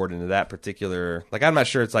springboard into that particular... Like, I'm not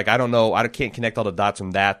sure. It's like, I don't know. I can't connect all the dots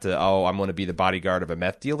from that to, I'm going to be the bodyguard of a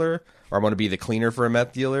meth dealer, or I'm going to be the cleaner for a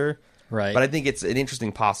meth dealer. Right. But I think it's an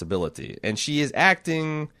interesting possibility. And she is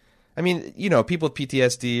acting... I mean, people with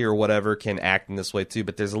PTSD or whatever can act in this way too,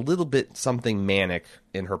 but there's a little bit something manic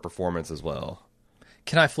in her performance as well.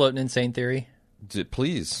 Can I float an insane theory?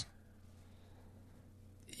 Please.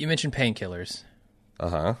 You mentioned painkillers.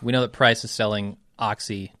 Uh-huh. We know that Price is selling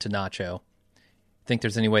Oxy to Nacho. Think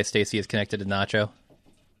there's any way Stacy is connected to Nacho?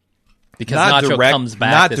 Because Nacho comes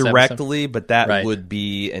back not this directly, episode. But that would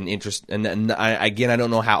be an interest. And I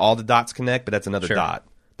don't know how all the dots connect, but that's another dot.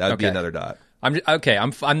 That would be another dot. I'm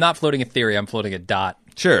not floating a theory. I'm floating a dot.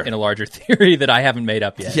 Sure. In a larger theory that I haven't made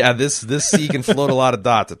up yet. Yeah, this sea can float a lot of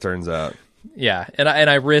dots. It turns out. Yeah, and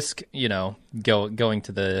I risk going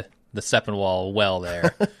to the Sepinwall well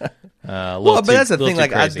there. But that's the thing.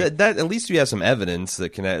 Like that, at least we have some evidence that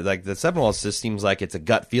can. Like the Sepinwall just seems like it's a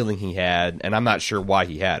gut feeling he had, and I'm not sure why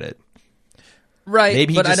he had it. Right,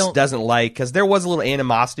 Maybe he but I just don't... doesn't like, because there was a little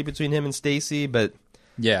animosity between him and Stacey, but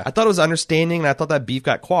Yeah. I thought it was understanding, and I thought that beef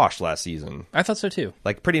got quashed last season, I thought so, too.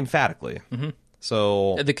 like pretty emphatically. Mm-hmm.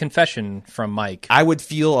 So The confession from Mike. I would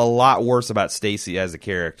feel a lot worse about Stacey as a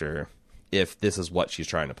character if this is what she's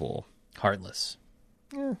trying to pull. Heartless.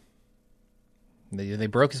 Yeah. They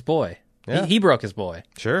broke his boy. Yeah. He broke his boy.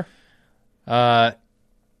 Sure.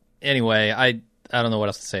 Anyway, I don't know what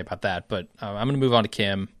else to say about that, but I'm going to move on to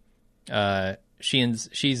Kim.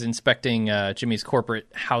 She's inspecting Jimmy's corporate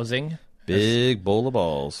housing. Big bowl of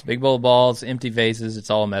balls. Big bowl of balls, empty vases. It's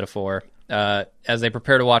all a metaphor. As they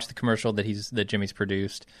prepare to watch the commercial that Jimmy's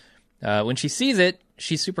produced, when she sees it,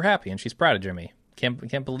 she's super happy and she's proud of Jimmy.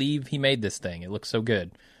 Can't believe he made this thing. It looks so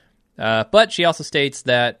good. But she also states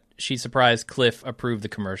that she's surprised Cliff approved the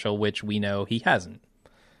commercial, which we know he hasn't.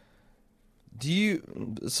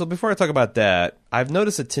 So before I talk about that, I've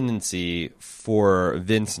noticed a tendency for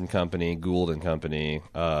Vince and company, Gould and company,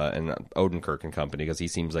 and Odenkirk and company, because he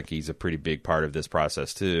seems like he's a pretty big part of this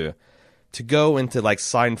process too, to go into like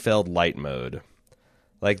Seinfeld light mode.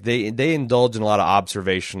 Like they indulge in a lot of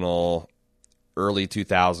observational early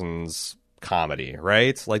 2000s comedy,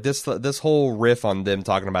 right? Like this whole riff on them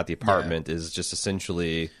talking about the apartment is just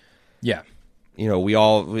essentially, yeah,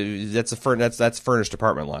 that's furnished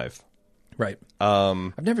apartment life. Right.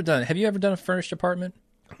 I've never done. Have you ever done a furnished apartment?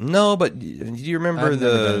 No, but do you remember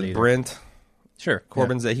the Brent Sure.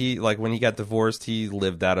 Corbin's that he, like, when he got divorced, he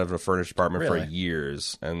lived out of a furnished apartment for Really?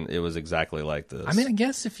 years, and it was exactly like this. I mean, I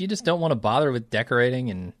guess if you just don't want to bother with decorating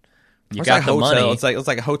and you It's got like the hotel, money, it's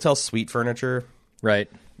like a hotel suite furniture. right?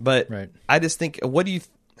 But Right. I just think,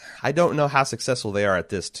 I don't know how successful they are at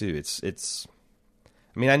this too. It's.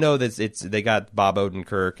 I mean, I know that they got Bob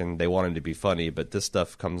Odenkirk and they want him to be funny, but this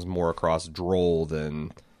stuff comes more across droll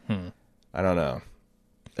than I don't know.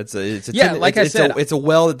 It's a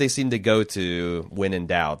well that they seem to go to when in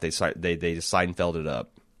doubt. They just Seinfeld it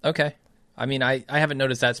up. Okay. I mean, I haven't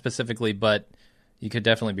noticed that specifically, but you could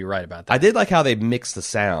definitely be right about that. I did like how they mixed the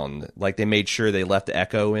sound. Like they made sure they left the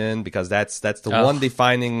echo in, because that's the one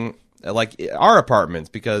defining, like our apartments,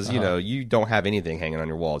 because you don't have anything hanging on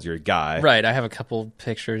your walls. You're a guy, Right. I have a couple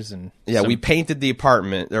pictures and we painted the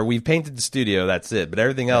apartment, or we painted the studio. That's it. But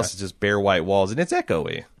everything else is just bare white walls, and it's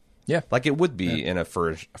echoey. Yeah. Like it would be in a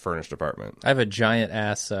furnished apartment. I have a giant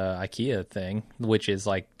ass IKEA thing, which is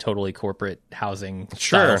like totally corporate housing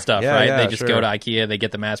style stuff, Yeah, right? yeah, They just go to IKEA, they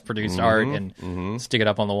get the mass produced art and stick it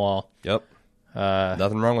up on the wall. Yep.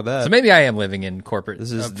 Nothing wrong with that. So maybe I am living in corporate.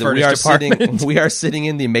 This is furnished apartment. we are sitting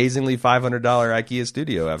in the amazingly $500 IKEA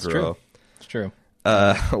studio. After all, It's true.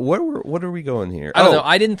 what are we going here? I don't know.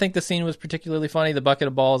 I didn't think the scene was particularly funny. The bucket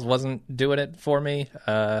of balls wasn't doing it for me.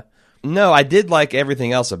 No, I did like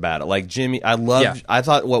everything else about it. Like Jimmy, I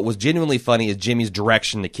thought what was genuinely funny is Jimmy's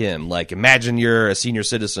direction to Kim. Like, imagine you're a senior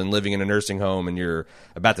citizen living in a nursing home and you're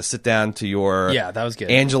about to sit down to your that was good.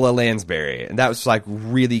 Angela Lansbury, and that was like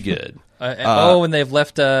really good. And they've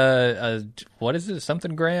left what is it?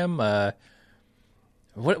 Something Graham?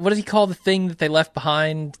 What does he call the thing that they left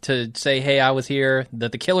behind to say, "Hey, I was here"?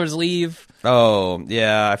 That the killers leave. Oh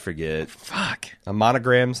yeah, I forget. Fuck. A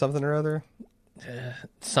monogram, something or other.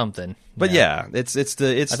 Something. But yeah, it's I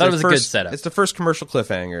thought it was a good setup. It's the first commercial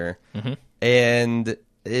cliffhanger, and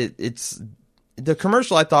it's the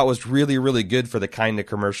commercial I thought was really, really good for the kind of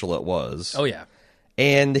commercial it was. Oh yeah.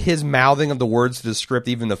 And his mouthing of the words to the script,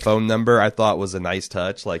 even the phone number, I thought was a nice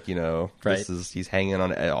touch. Like, Right. he's hanging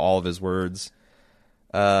on all of his words.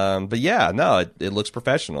 But yeah, no, it looks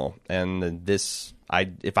professional. And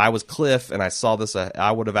if I was Cliff and I saw this,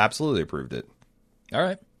 I would have absolutely approved it. All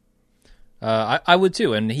right. I would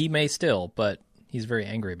too, and he may still, but he's very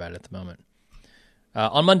angry about it at the moment.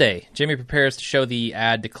 On Monday, Jimmy prepares to show the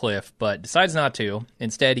ad to Cliff, but decides not to.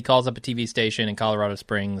 Instead, he calls up a TV station in Colorado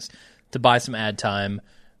Springs to buy some ad time,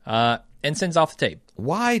 and sends off the tape.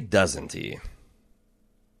 Why doesn't he?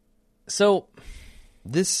 So,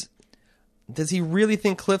 does he really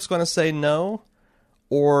think Cliff's going to say no,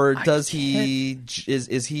 or is he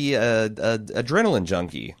a adrenaline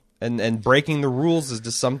junkie? And breaking the rules is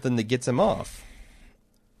just something that gets him off.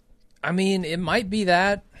 I mean, it might be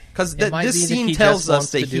that. Because this scene tells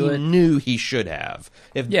us that he knew he should have.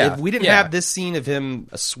 If we didn't have this scene of him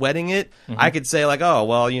sweating it, I could say, like, oh,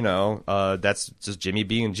 well, that's just Jimmy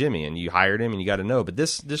being Jimmy, and you hired him and you got to know. But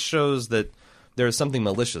this shows that there's something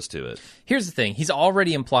malicious to it. Here's the thing. He's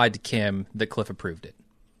already implied to Kim that Cliff approved it.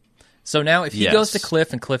 So now if he goes to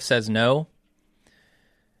Cliff and Cliff says no,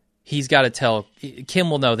 he's got to tell Kim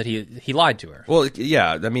will know that he lied to her. Well,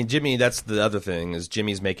 yeah. I mean, Jimmy. That's the other thing is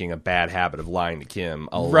Jimmy's making a bad habit of lying to Kim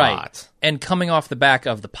a lot. And coming off the back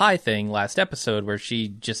of the pie thing last episode, where she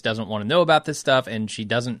just doesn't want to know about this stuff, and she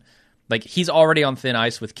doesn't like. He's already on thin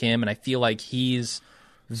ice with Kim, and I feel like he's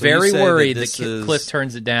very worried that Cliff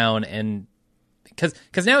turns it down, and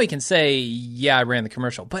because now he can say, "Yeah, I ran the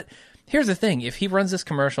commercial." But here's the thing: if he runs this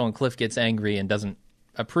commercial and Cliff gets angry and doesn't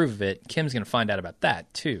approve of it, Kim's going to find out about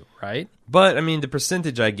that too, right? But I mean, the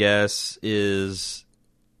percentage, I guess, is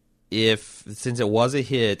since it was a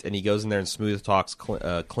hit and he goes in there and smooth talks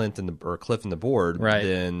Cliff in the board, right,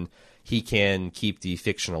 then he can keep the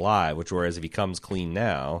fiction alive. Whereas if he comes clean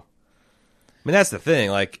now, I mean, that's the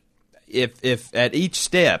thing. Like, if at each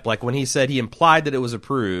step, like when he said he implied that it was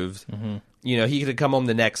approved. Mm-hmm. You know, he could come home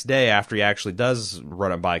the next day after he actually does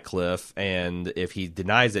run it by Cliff, and if he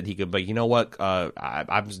denies it, he could, but you know what?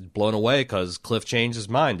 I'm just blown away because Cliff changed his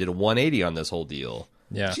mind, did a 180 on this whole deal.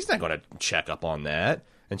 Yeah. She's not going to check up on that.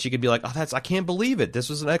 And she could be like, I can't believe it. This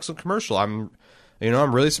was an excellent commercial. I'm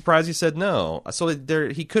really surprised he said no. So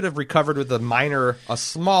he could have recovered with a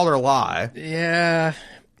smaller lie. Yeah.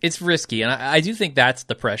 It's risky, and I do think that's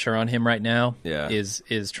the pressure on him right now. Yeah.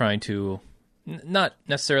 Is trying to not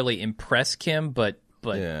necessarily impress Kim, but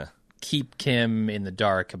yeah, keep Kim in the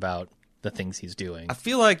dark about the things he's doing. I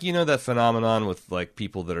feel like, that phenomenon with like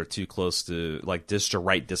people that are too close to like just a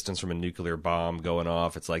right distance from a nuclear bomb going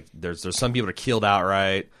off. It's like there's some people that are killed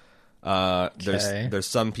outright. There's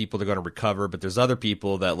some people that are going to recover, but there's other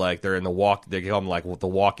people that like they're in they call them like the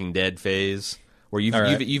Walking Dead phase. Where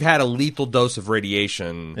you've had a lethal dose of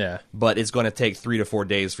radiation, but it's going to take 3 to 4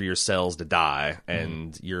 days for your cells to die,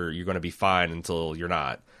 and you're going to be fine until you're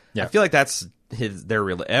not. Yeah. I feel like that's their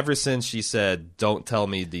real. Ever since she said, "Don't tell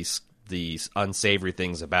me these unsavory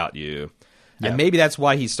things about you," and maybe that's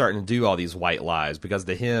why he's starting to do all these white lies, because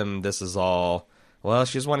to him this is all. Well,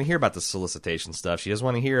 she doesn't want to hear about the solicitation stuff. She doesn't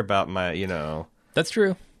want to hear about my. That's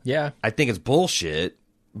true. Yeah, I think it's bullshit,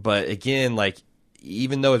 but again, like.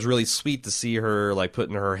 Even though it's really sweet to see her like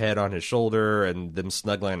putting her head on his shoulder and them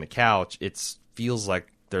snuggling on the couch, it feels like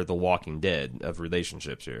they're the Walking Dead of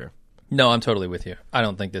relationships here. No, I'm totally with you. I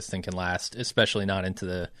don't think this thing can last, especially not into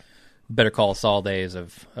the Better Call Saul days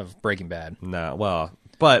of Breaking Bad. No, well,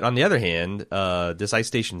 but on the other hand, this Ice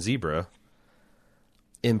Station Zebra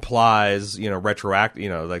implies,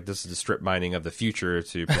 retroactive, like this is the strip mining of the future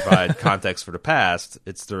to provide context for the past.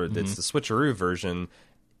 It's the switcheroo version.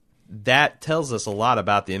 That tells us a lot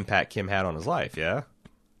about the impact Kim had on his life, yeah?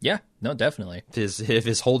 Yeah, no, definitely. If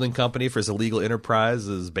his holding company for his illegal enterprise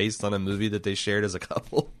is based on a movie that they shared as a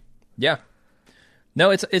couple. Yeah.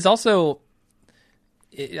 No, it's also...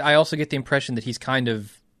 I also get the impression that he's kind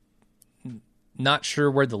of not sure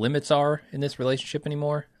where the limits are in this relationship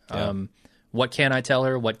anymore. Yeah. What can I tell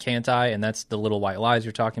her? What can't I? And that's the little white lies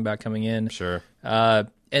you're talking about coming in. Sure.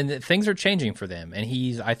 And things are changing for them,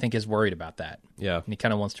 and I think, is worried about that. Yeah. And he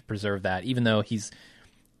kind of wants to preserve that, even though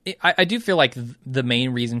I do feel like the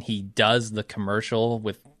main reason he does the commercial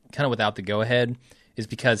without the go-ahead is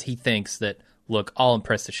because he thinks that, look, I'll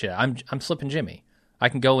impress the shit. I'm slipping Jimmy. I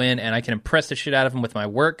can go in and I can impress the shit out of him with my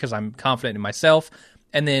work because I'm confident in myself,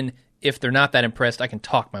 and then if they're not that impressed, I can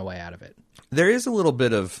talk my way out of it. There is a little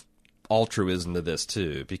bit of altruism to this,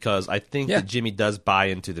 too, because I think that Jimmy does buy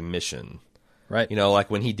into the mission. Right. Like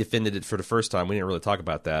when he defended it for the first time, we didn't really talk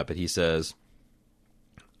about that, but he says,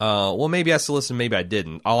 well, maybe I solicited, maybe I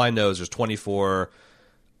didn't. All I know is there's 24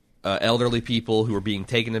 elderly people who are being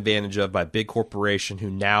taken advantage of by big corporation who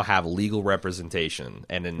now have legal representation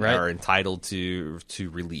and are entitled to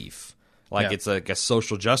relief. It's like a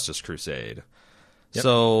social justice crusade. Yep.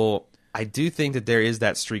 So I do think that there is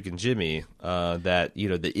that streak in Jimmy that,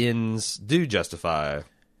 the ends do justify...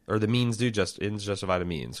 Or the means ends justify the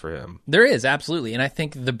means for him. There is, absolutely. And I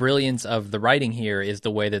think the brilliance of the writing here is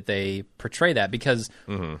the way that they portray that, because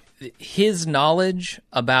his knowledge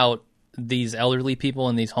about these elderly people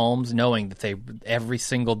in these homes, knowing that every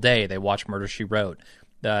single day they watch Murder, She Wrote,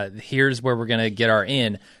 here's where we're going to get our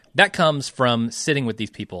in, that comes from sitting with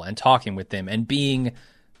these people and talking with them and being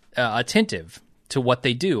attentive to what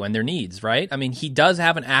they do and their needs, right? I mean, he does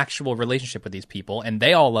have an actual relationship with these people, and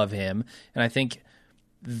they all love him, and I think...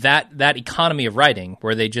 That economy of writing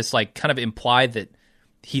where they just like kind of imply that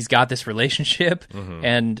he's got this relationship,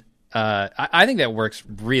 and I think that works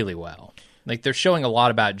really well. Like they're showing a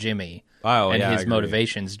lot about Jimmy and his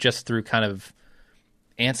motivations just through kind of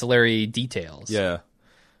ancillary details. Yeah.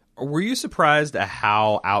 Were you surprised at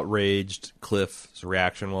how outraged Cliff's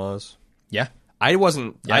reaction was? Yeah. I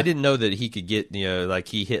wasn't. Yeah. I didn't know that he could get, like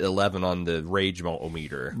he hit 11 on the rage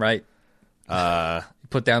meter. Right.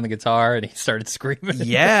 put down the guitar and he started screaming.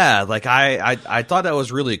 Yeah, like I thought that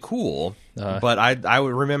was really cool, but I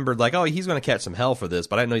remembered like, oh, he's going to catch some hell for this,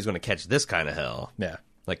 but I didn't know he's going to catch this kind of hell. Yeah.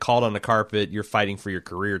 Like called on the carpet, you're fighting for your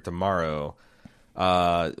career tomorrow,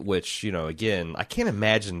 which, again, I can't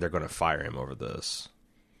imagine they're going to fire him over this.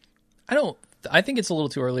 I think it's a little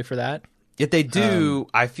too early for that. If they do,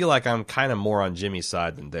 I feel like I'm kind of more on Jimmy's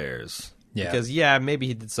side than theirs. Yeah. Because, maybe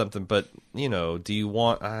he did something, but, do you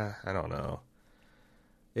want... I don't know.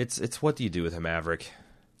 It's what do you do with a Maverick?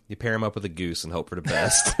 You pair him up with a goose and hope for the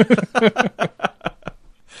best.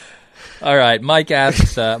 All right, Mike's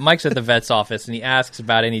at the vet's office, and he asks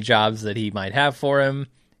about any jobs that he might have for him.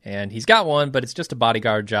 And he's got one, but it's just a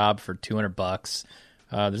bodyguard job for $200.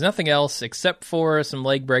 There's nothing else except for some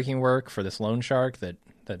leg-breaking work for this loan shark that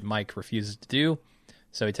Mike refuses to do.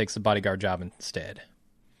 So he takes the bodyguard job instead.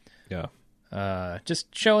 Yeah.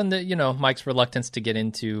 Just showing that, Mike's reluctance to get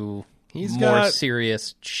into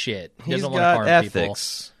serious shit. He doesn't want to harm ethics. people.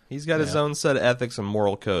 He's got his own set of ethics and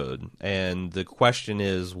moral code. And the question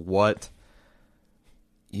is why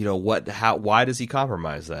does he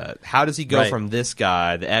compromise that? How does he go from this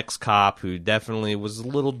guy, the ex-cop who definitely was a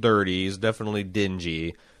little dirty, he's definitely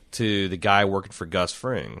dingy, to the guy working for Gus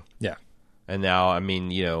Fring? Yeah. And now, I mean,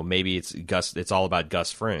 maybe it's all about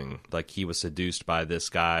Gus Fring. Like, he was seduced by this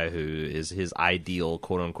guy who is his ideal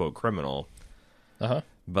quote-unquote criminal. Uh-huh.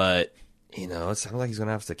 But, it sounds like he's going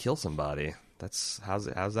to have to kill somebody. How's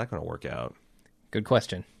that going to work out? Good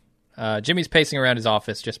question. Jimmy's pacing around his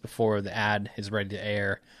office just before the ad is ready to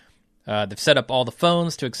air. They've set up all the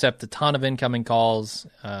phones to accept a ton of incoming calls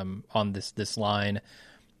on this line.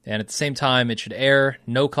 And at the same time, it should air,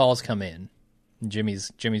 no calls come in.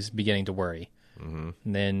 Jimmy's beginning to worry. Mm-hmm.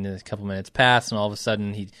 And then a couple minutes pass, and all of a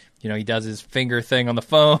sudden he does his finger thing on the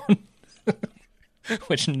phone,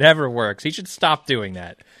 which never works. He should stop doing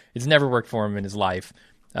that. It's never worked for him in his life.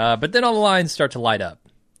 But then all the lines start to light up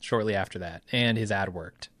shortly after that, and his ad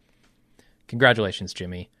worked. Congratulations,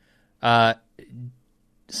 Jimmy.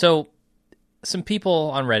 So some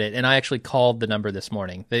people on Reddit, and I actually called the number this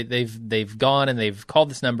morning. They've gone and they've called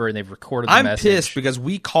this number and they've recorded the message. I'm pissed because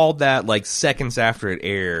we called that like seconds after it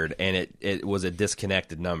aired, and it was a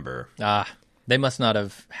disconnected number. They must not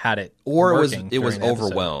have had it, or working it was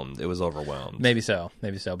overwhelmed. It was overwhelmed. Maybe so.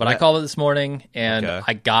 But I called it this morning, and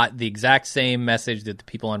I got the exact same message that the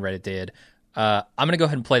people on Reddit did. I'm going to go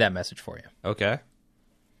ahead and play that message for you. Okay.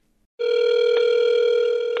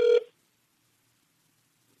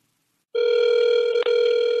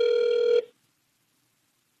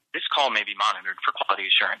 This call may be monitored for quality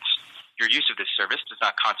assurance. Your use of this service does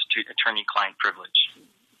not constitute attorney-client privilege.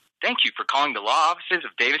 Thank you for calling the law offices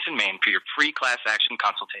of Davis & Maine for your free class action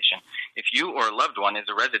consultation. If you or a loved one is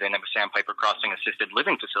a resident of a Sandpiper Crossing assisted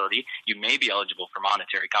living facility, you may be eligible for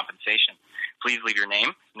monetary compensation. Please leave your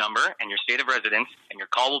name, number, and your state of residence, and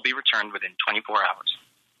your call will be returned within 24 hours.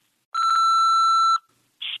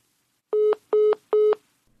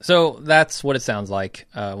 So that's what it sounds like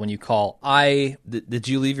when you call. Did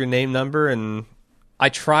you leave your name, number, and... I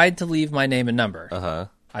tried to leave my name and number. Uh-huh.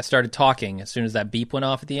 I started talking as soon as that beep went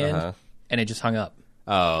off at the end, and it just hung up.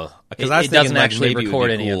 Oh, because it doesn't actually record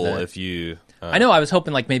any of that. If you, I know. I was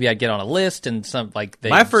hoping like maybe I'd get on a list and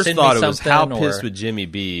my first thought was how pissed would would Jimmy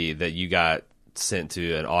be that you got sent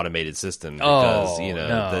to an automated system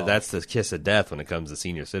because that's the kiss of death when it comes to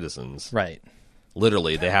senior citizens. Right.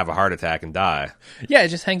 Literally, they have a heart attack and die. Yeah, it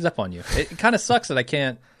just hangs up on you. It kind of sucks that I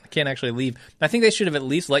can't actually leave. I think they should have at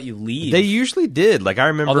least let you leave. They usually did. Like I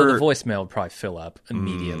remember, although the voicemail would probably fill up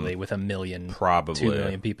immediately with 2 million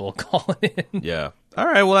people calling in. Yeah. All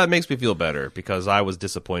right. Well, that makes me feel better because I was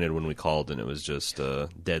disappointed when we called and it was just a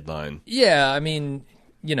deadline. Yeah, I mean,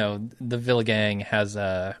 the Villa Gang has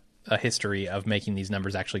a history of making these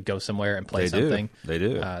numbers actually go somewhere and play something. They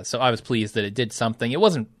do. So I was pleased that it did something. It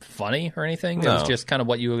wasn't funny or anything. No. It was just kind of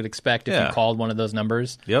what you would expect if you called one of those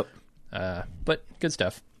numbers. Yep. But good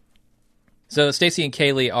stuff. So Stacy and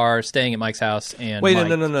Kaylee are staying at Mike's house, and wait,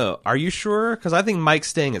 no. Are you sure? Because I think Mike's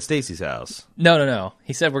staying at Stacy's house. No.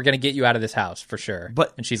 He said we're going to get you out of this house for sure.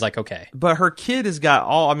 And she's like, okay. But her kid has got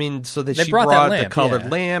all. I mean, so that she brought the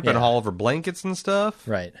colored lamp and all of her blankets and stuff.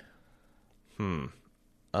 Right.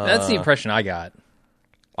 That's the impression I got.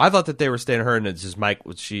 I thought that they were staying at her, and it's just Mike.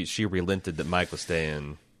 She relented that Mike was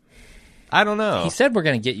staying. I don't know. He said we're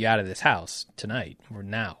going to get you out of this house tonight or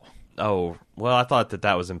now. Oh, well, I thought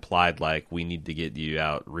that was implied, like, we need to get you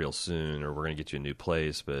out real soon, or we're going to get you a new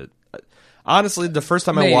place, but Honestly, the first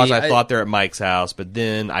time I watched, I Maybe. thought they're at Mike's house, but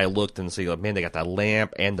then I looked and see, like, man, they got that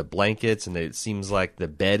lamp and the blankets, and it seems like the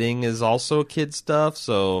bedding is also kid stuff.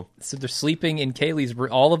 So they're sleeping in Kaylee's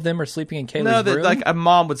room. All of them are sleeping in Kaylee's room? like a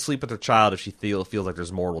mom would sleep with her child if she feels like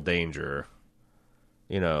there's mortal danger,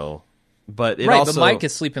 you know. But it right, also, but Mike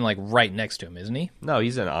is sleeping like right next to him, isn't he? no,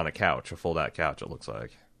 he's on a couch, a fold-out couch. It looks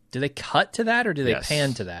like. Do they cut to that or do they Yes.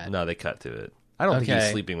 pan to that? No, they cut to it. I don't think Okay.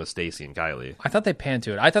 he's sleeping with Stacy and Kylie. I thought they panned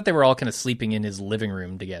to it. I thought they were all kind of sleeping in his living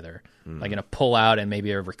room together, like in a pull-out and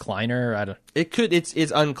maybe a recliner. I don't. It could. It's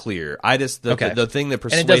unclear. I just the thing that it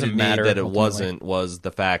persuaded doesn't me matter, that it ultimately. wasn't was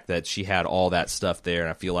the fact that she had all that stuff there, and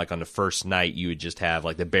I feel like on the first night you would just have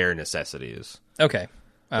like the bare necessities. Okay.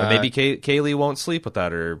 But maybe Kaylee won't sleep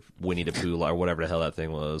without her Winnie the Pooh or whatever the hell that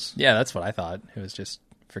thing was. Yeah, that's what I thought. It was just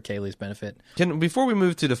for Kaylee's benefit. Before we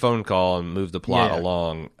move to the phone call and move the plot Yeah.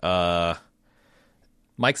 along,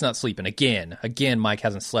 Mike's not sleeping again. Again, Mike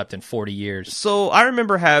hasn't slept in 40 years. so I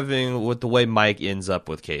remember having with the way Mike ends up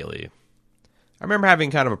with Kaylee. I remember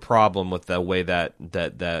having kind of a problem with the way that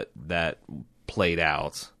played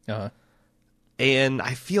out. Uh-huh. And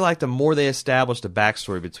I feel like the more they established a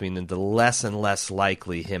backstory between them, the less and less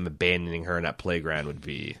likely him abandoning her in that playground would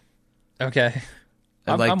be. Okay.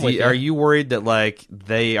 And I'm with you. are you worried that like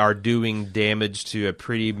they are doing damage to a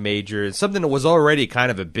pretty major something that was already kind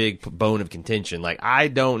of a big bone of contention? Like I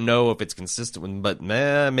don't know if it's consistent with, but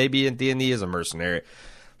maybe at the end he is a mercenary.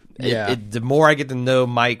 Yeah. The more I get to know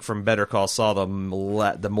Mike from Better Call Saul, the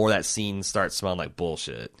more that scene starts smelling like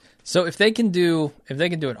bullshit. So if they can do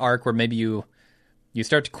an arc where maybe you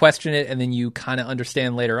start to question it and then you kind of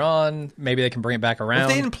understand later on, maybe they can bring it back around.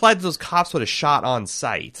 If they implied that those cops would have shot on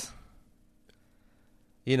sight.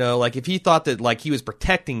 You know, like if he thought that like he was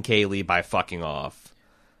protecting Kaylee by fucking off.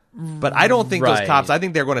 But I don't think those Right. cops, I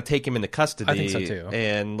think they're going to take him into custody. I think so, too.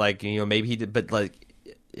 And like, you know, maybe he did, but like,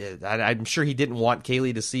 I'm sure he didn't want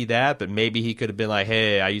Kaylee to see that, but maybe he could have been like,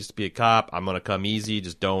 hey, I used to be a cop. I'm going to come easy.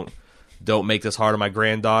 Just don't make this hard on my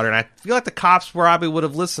granddaughter. And I feel like the cops probably would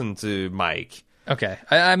have listened to Mike. Okay.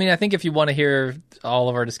 I mean, I think if you want to hear all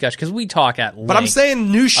of our discussion, because we talk at length. But I'm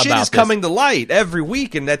saying new shit about is coming to light every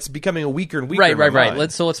week, and that's becoming a weaker and weaker. Right. in my mind.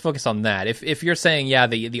 Let's focus on that. If you're saying, yeah,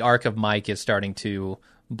 the arc of Mike is starting to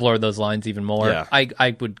blur those lines even more, Yeah.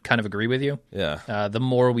 I would kind of agree with you. Yeah. The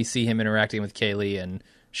more we see him interacting with Kaylee and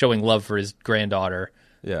showing love for his granddaughter,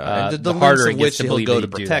 Yeah, and the the harder harder it of gets which to he'll believe go that to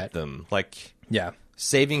he'd do protect that. them, like Yeah.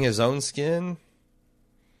 saving his own skin.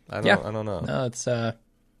 I don't know. No, it's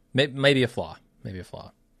maybe a flaw. Maybe a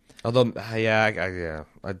flaw. Although,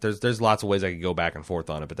 there's lots of ways I could go back and forth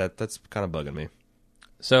on it, but that's kind of bugging me.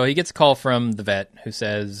 So he gets a call from the vet who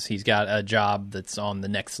says he's got a job that's on the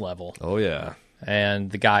next level. Oh yeah,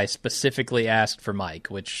 And the guy specifically asked for Mike,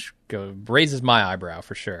 which raises my eyebrow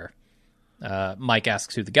for sure. Mike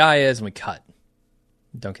asks who the guy is, and we cut.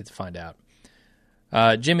 Don't get to find out.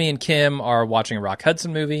 Jimmy and Kim are watching a Rock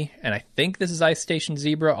Hudson movie, and I think this is Ice Station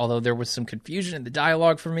Zebra, although there was some confusion in the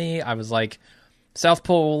dialogue for me. I was like, South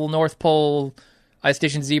Pole, North Pole, Ice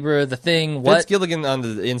Station Zebra, the thing, what? Vince Gilligan on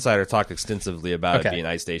the Insider talked extensively about it Okay. being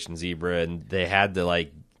Ice Station Zebra, and they had to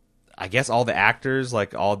like, I guess all the actors,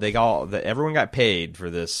 like everyone got paid for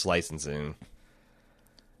this licensing.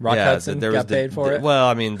 Rock Yeah, Hudson there was got paid for it? Well,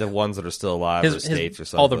 I mean, the ones that are still alive or states or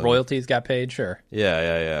something. all the royalties got paid, sure.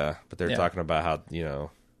 Yeah. But they're Yeah. talking about how, you know,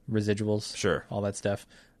 Residuals, Sure. all that stuff.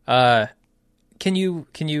 Can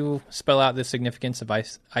you spell out the significance of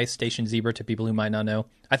Ice Station Zebra to people who might not know?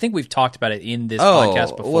 I think we've talked about it in this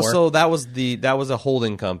podcast before. Well, so that was a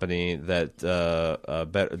holding company that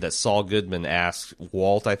that Saul Goodman asked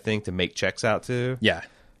Walt, I think, to make checks out to. Yeah,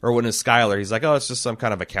 Or when it's Skylar, he's like, "Oh, it's just some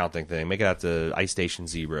kind of accounting thing. Make it out to Ice Station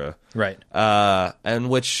Zebra." right. And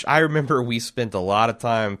which I remember we spent a lot of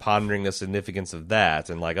time pondering the significance of that,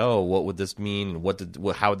 and like, oh, what would this mean?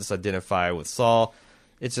 How would this identify with Saul?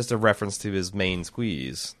 It's just a reference to his main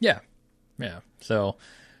squeeze. Yeah. So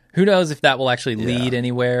who knows if that will actually lead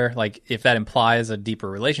anywhere? Like if that implies a deeper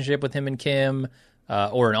relationship with him and Kim,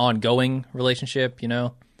 or an ongoing relationship, you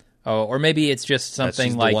know, or maybe it's just That's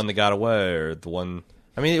something just like, the one that got away, or the one.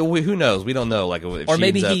 I mean, who knows? We don't know. Like, if or she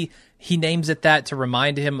maybe ends up- he names it that to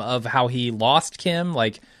remind him of how he lost Kim.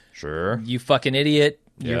 Like, Sure. you fucking idiot,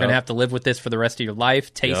 you're Yep. gonna have to live with this for the rest of your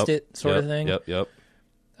life. Taste Yep, it, sort yep, of thing. Yep.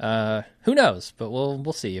 Who knows? But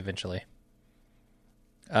we'll see eventually.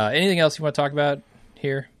 Anything else you want to talk about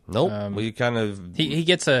here? Nope. We kind of. He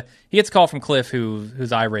gets a call from Cliff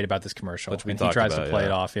who's irate about this commercial, Which we and he talked tries about, to play yeah.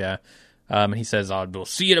 it off. Yeah, and he says, "We'll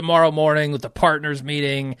see you tomorrow morning with the partners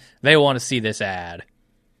meeting. They want to see this ad."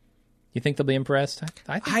 You think they'll be impressed?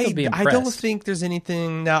 I think they'll be impressed. I don't think there's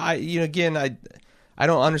anything now. I I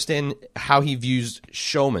don't understand how he views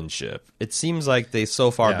showmanship. It seems like they so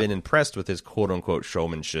far been impressed with his quote unquote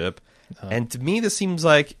showmanship, and to me this seems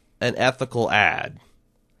like an ethical ad.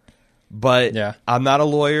 But I'm not a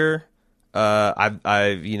lawyer. I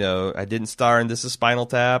didn't star in This Is Spinal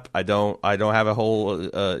Tap. I don't have a whole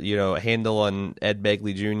handle on Ed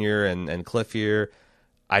Begley Jr. and Cliff here.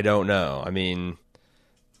 I don't know. I mean,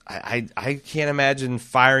 I can't imagine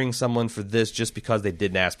firing someone for this just because they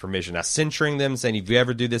didn't ask permission. Now, censuring them, saying, if you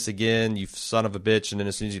ever do this again, you son of a bitch, and then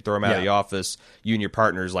as soon as you throw him out of the office, you and your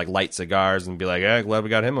partners like light cigars and be like, glad we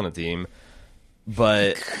got him on the team.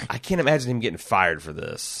 But I can't imagine him getting fired for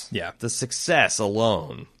this. Yeah. The success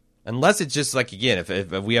alone. Unless it's just like, again,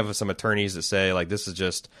 if we have some attorneys that say, like, this is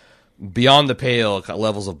just beyond the pale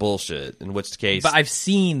levels of bullshit, in which case... But I've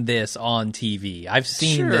seen this on TV. I've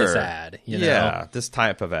seen this ad. You know? Yeah, this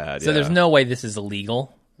type of ad. So there's no way this is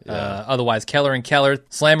illegal. Yeah. Otherwise, Keller and Keller,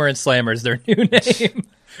 Slammer and Slammer is their new name.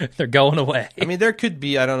 They're going away. I mean, there could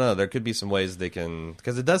be, I don't know, there could be some ways they can...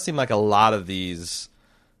 Because it does seem like a lot of these...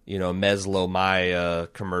 Meslo Maya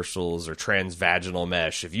commercials or transvaginal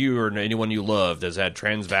mesh. If you or anyone you loved has had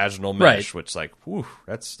transvaginal mesh, which like, whew,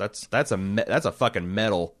 that's a fucking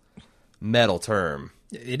metal term.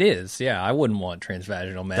 It is, yeah. I wouldn't want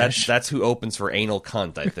transvaginal mesh. That's who opens for anal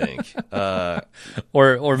cunt, I think.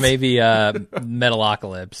 or maybe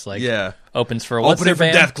Metalocalypse, like opens for what's opening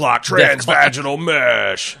their for band? Deathclock, transvaginal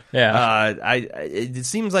mesh. Yeah, it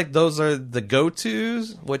seems like those are the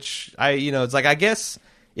go-tos, which it's like I guess.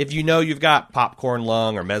 If you've got popcorn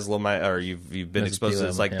lung or mesothelioma or you've been exposed to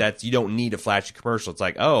this, like that, you don't need a flashy commercial. It's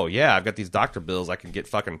like, oh yeah, I've got these doctor bills, I can get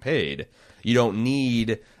fucking paid. You don't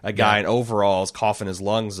need a guy in overalls coughing his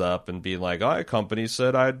lungs up and being like, "Oh, company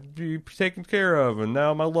said I'd be taken care of, and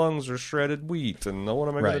now my lungs are shredded wheat, and what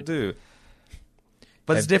am I going to do?"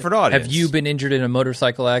 But it's a different audience. Have you been injured in a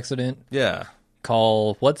motorcycle accident? Yeah.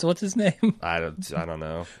 Call what's his name? I don't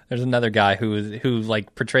know. There's another guy who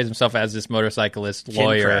like portrays himself as this motorcyclist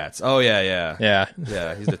lawyer. Kratz. Oh yeah.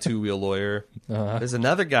 Yeah. He's the 2-wheel lawyer. There's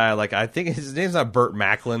another guy, like I think his name's not Burt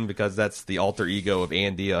Macklin because that's the alter ego of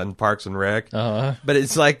Andy on Parks and Rec. But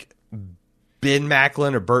it's like Ben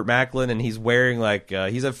Macklin or Burt Macklin, and he's wearing like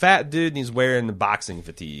he's a fat dude and he's wearing boxing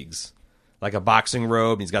fatigues. Like a boxing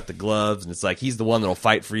robe, and he's got the gloves, and it's like he's the one that'll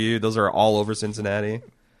fight for you. Those are all over Cincinnati.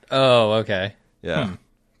 Oh, okay. Yeah.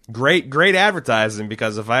 Great advertising,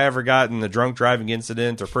 because if I ever got in a drunk driving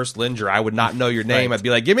incident or personal injury, I would not know your name. I'd be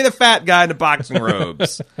like, give me the fat guy in the boxing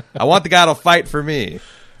robes. I want the guy that'll fight for me.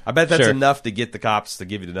 I bet that's enough to get the cops to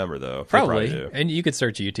give you the number, though. Probably do. And you could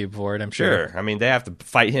search YouTube for it, I'm sure. I mean, they have to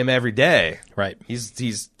fight him every day. Right.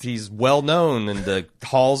 He's well known in the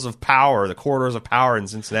halls of power, the corridors of power in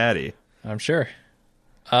Cincinnati. I'm sure.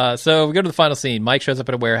 So we go to the final scene. Mike shows up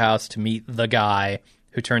at a warehouse to meet the guy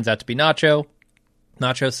who turns out to be Nacho.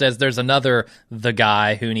 Nacho says there's the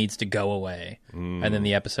guy who needs to go away. And then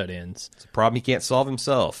the episode ends. It's a problem he can't solve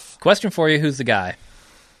himself. Question for you, who's the guy?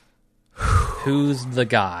 Who's the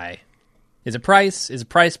guy? Is it Price? Is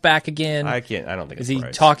Price back again? I don't think it's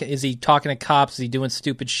Price. Is he talking to cops? Is he doing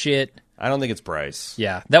stupid shit? I don't think it's Price.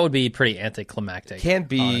 Yeah, that would be pretty anticlimactic.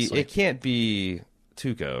 It can't be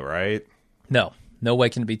Tuco, right? No way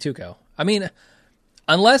can it be Tuco. I mean,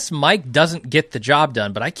 unless Mike doesn't get the job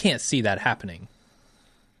done, but I can't see that happening.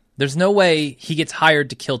 There's no way he gets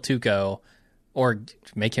hired to kill Tuco or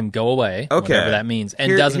make him go away, whatever that means,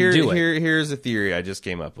 and doesn't do it. Here's a theory I just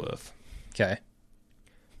came up with. Okay.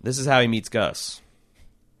 This is how he meets Gus.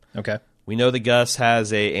 Okay. We know that Gus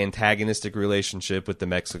has a antagonistic relationship with the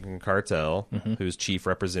Mexican cartel, whose chief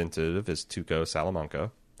representative is Tuco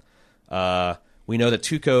Salamanca. We know that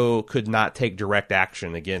Tuco could not take direct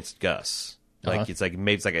action against Gus. Like it's like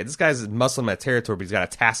maybe it's like this guy's muscling my territory, but he's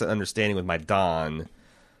got a tacit understanding with my Don.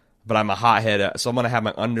 But I'm a hothead, so I'm going to have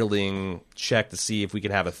my underling check to see if we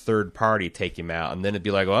can have a third party take him out, and then it'd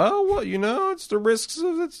be like, oh, well, it's the risks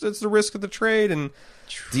of it's the risk of the trade. And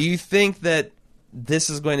do you think that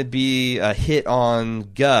this is going to be a hit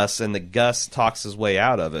on Gus, and that Gus talks his way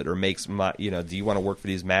out of it, or makes do you want to work for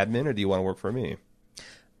these madmen, or do you want to work for me?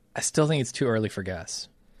 I still think it's too early for Gus.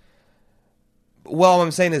 Well, what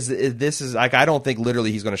I'm saying is this is like I don't think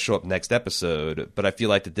literally he's going to show up next episode, but I feel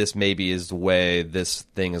like that this maybe is the way this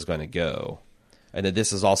thing is going to go, and that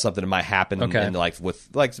this is all something that might happen. Okay. In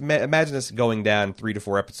imagine this going down 3 to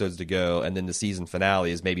 4 episodes to go, and then the season finale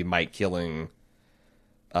is maybe Mike killing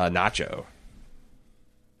Nacho.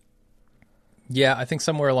 Yeah, I think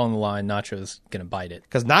somewhere along the line, Nacho's going to bite it.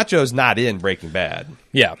 Because Nacho's not in Breaking Bad.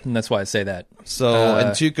 Yeah, and that's why I say that. So,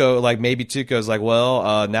 and Tuco, maybe Tuco's like,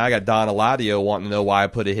 well, now I got Don Eladio wanting to know why I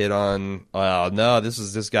put a hit on, no, this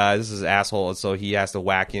is this guy, this is asshole, so he has to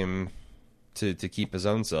whack him to keep his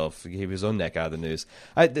own self, keep his own neck out of the news.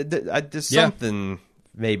 There's something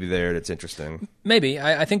maybe there that's interesting. Maybe.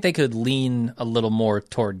 I think they could lean a little more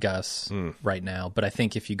toward Gus right now, but I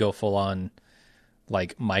think if you go full on,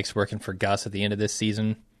 like, Mike's working for Gus at the end of this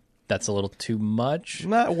season, that's a little too much.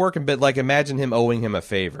 Not working, but, like, imagine him owing him a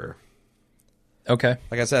favor. Okay.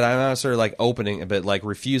 Like I said, I'm not sort of like opening, but like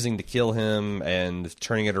refusing to kill him and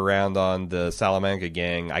turning it around on the Salamanca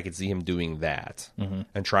gang. I could see him doing that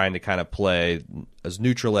and trying to kind of play as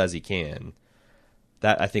neutral as he can.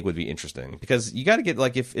 That I think would be interesting because you got to get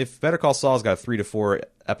like if Better Call Saul's got a 3 to 4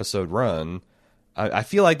 episode run, I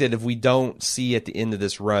feel like that if we don't see at the end of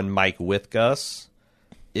this run Mike with Gus,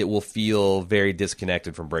 it will feel very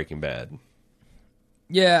disconnected from Breaking Bad.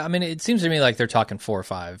 Yeah, I mean, it seems to me like they're talking 4 or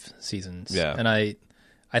 5 seasons. Yeah. And I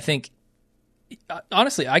think,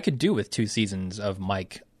 honestly, I could do with 2 seasons of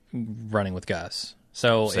Mike running with Gus.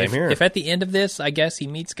 So Same here. If at the end of this, I guess he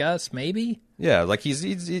meets Gus, maybe? Yeah, like he's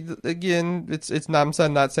again, it's not,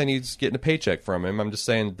 I'm not saying he's getting a paycheck from him. I'm just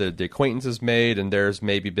saying the acquaintance is made and there's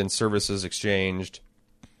maybe been services exchanged.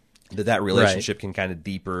 That relationship can kind of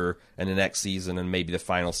deeper in the next season and maybe the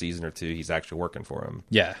final season or 2 he's actually working for him.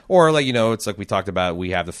 Yeah. Or like, it's like we talked about,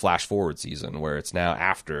 we have the flash forward season where it's now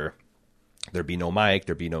after there'd be no Mike,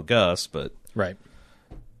 there'd be no Gus, but Right.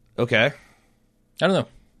 Okay. I don't know.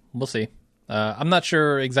 We'll see. I'm not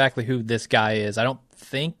sure exactly who this guy is. I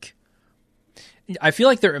feel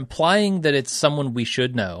like they're implying that it's someone we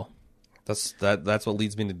should know. That's what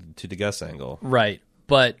leads me to the Gus angle. Right.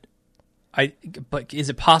 But is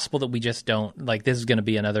it possible that we just don't, like, this is going to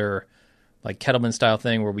be another, like, Kettleman style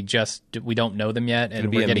thing where we don't know them yet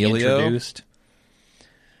and we're getting Emilio? Introduced?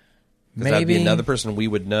 Maybe that'd be another person we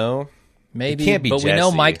would know. Maybe, it can't be but Jesse. we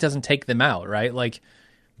know Mike doesn't take them out, right? Like,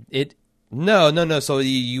 it. No. So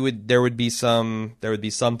there would be something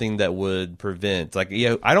that would prevent, like,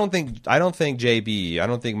 I don't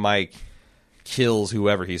think Mike kills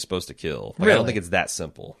whoever he's supposed to kill. Like, Really? I don't think it's that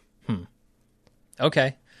simple.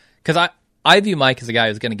 Okay. Because I view Mike as a guy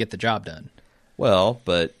who's going to get the job done. Well,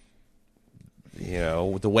 but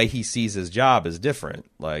the way he sees his job is different.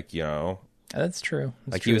 Like, That's true.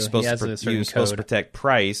 like he was supposed to protect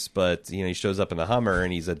Price, but he shows up in the Hummer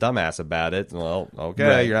and he's a dumbass about it. Well, okay,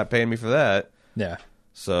 Right. You're not paying me for that. Yeah.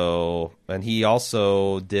 So, and he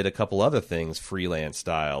also did a couple other things freelance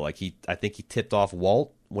style. Like I think he tipped off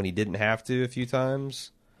Walt when he didn't have to a few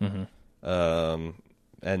times. Mm-hmm.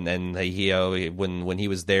 And then when he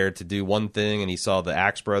was there to do one thing and he saw the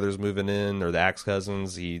Axe brothers moving in or the Axe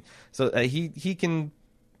cousins, he can.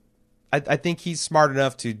 I think he's smart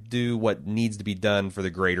enough to do what needs to be done for the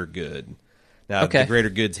greater good. Now, if the greater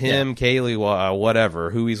good's him, Kaylee, whatever,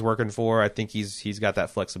 who he's working for, I think he's got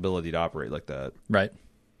that flexibility to operate like that. Right.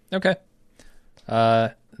 Okay.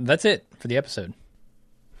 That's it for the episode.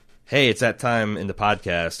 Hey, it's that time in the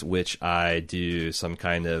podcast which I do some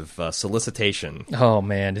kind of solicitation. Oh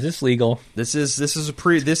man, is this legal? This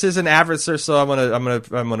is an adversary, so I'm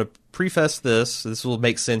gonna preface this. This will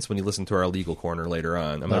make sense when you listen to our legal corner later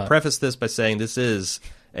on. I'm gonna preface this by saying this is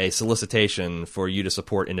a solicitation for you to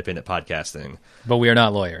support independent podcasting. But we are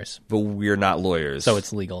not lawyers. But we're not lawyers. So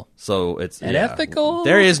it's legal. So it's ethical.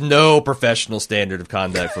 There is no professional standard of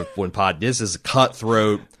conduct for when this is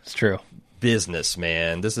cutthroat. It's true. Business,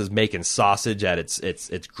 man. This is making sausage at its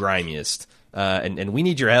grimiest. And we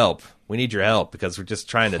need your help. We need your help because we're just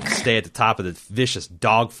trying to stay at the top of the vicious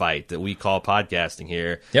dogfight that we call podcasting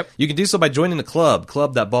here. Yep. You can do so by joining the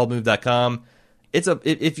club.baldmove.com.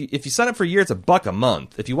 If you sign up for a year, it's $1 a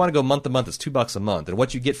month. If you want to go month to month, it's $2 a month. And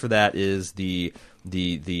what you get for that is the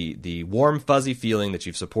warm, fuzzy feeling that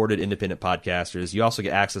you've supported independent podcasters. You also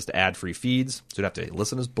get access to ad-free feeds, so you don't have to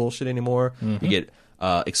listen to this bullshit anymore. Mm-hmm. You get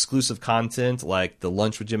exclusive content like the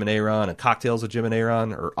Lunch with Jim and Aaron and Cocktails with Jim and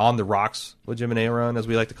Aaron, or On the Rocks with Jim and Aaron, as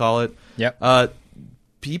we like to call it. Yep.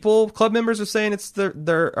 Club members are saying it's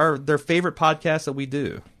their favorite podcast that we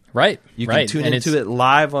do. Right. You can tune into it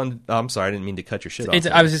live on. I'm sorry, I didn't mean to cut your shit off.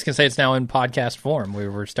 I was just gonna say it's now in podcast form.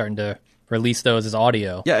 We're starting to release those as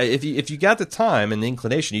audio. Yeah, if you got the time and the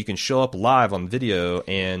inclination, you can show up live on video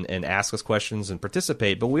and ask us questions and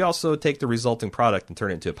participate. But we also take the resulting product and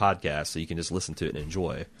turn it into a podcast, so you can just listen to it and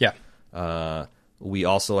enjoy. Yeah. We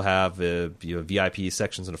also have VIP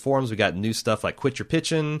sections in the forums. We got new stuff like Quit Your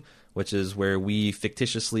Pitching, which is where we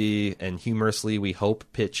fictitiously and humorously, we hope,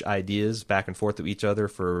 pitch ideas back and forth to each other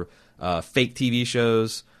for fake TV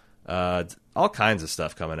shows. All kinds of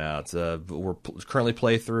stuff coming out. We're currently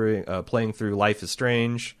playing through Life is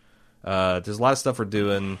Strange. There's a lot of stuff we're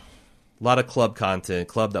doing. A lot of club content,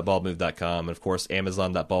 club.baldmove.com, and of course,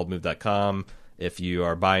 amazon.baldmove.com. If you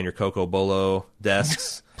are buying your Coco Bolo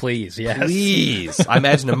desks, please, yes. Please. I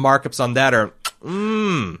imagine the markups on that are,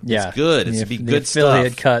 it's good. It's be good stuff. The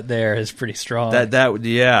affiliate stuff. cut there is pretty strong. That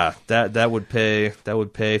would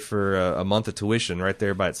pay for a month of tuition right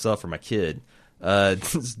there by itself for my kid.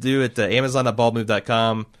 Just do it to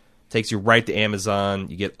Amazon.baldmove.com. Takes you right to Amazon.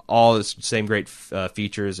 You get all the same great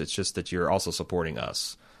features. It's just that you're also supporting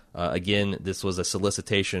us. Again, this was a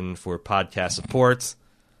solicitation for podcast support.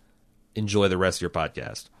 Enjoy the rest of your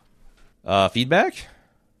podcast. Feedback?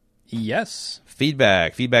 Yes.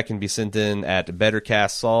 Feedback can be sent in at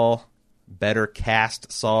bettercastsaul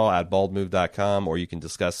at baldmove.com, or you can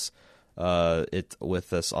discuss it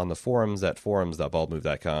with us on the forums at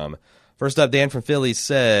forums.baldmove.com. First up, Dan from Philly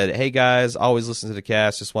said, "Hey guys, always listen to the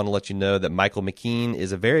cast. Just want to let you know that Michael McKean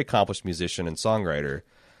is a very accomplished musician and songwriter.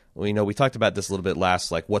 Well, we talked about this a little bit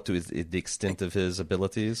last, like what is the extent of his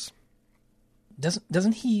abilities?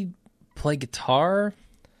 Doesn't he play guitar?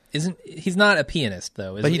 He's not a pianist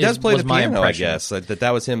though? But he does play the piano, I guess.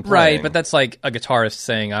 That was him playing. Right, but that's like a guitarist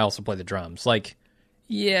saying, "I also play the drums." Like,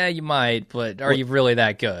 yeah, you might, but are you really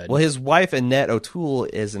that good? Well, his wife, Annette O'Toole,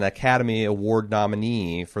 is an Academy Award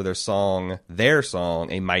nominee for their song,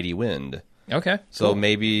 A Mighty Wind. Okay. So cool.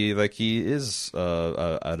 maybe like he is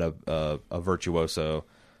a virtuoso.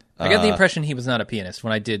 I got the impression he was not a pianist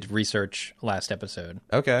when I did research last episode.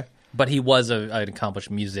 Okay. But he was an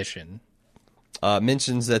accomplished musician.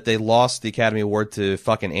 Mentions that they lost the Academy Award to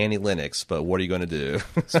fucking Annie Lennox, but what are you going to do?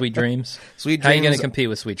 Sweet Dreams? Sweet Dreams. How are you going to compete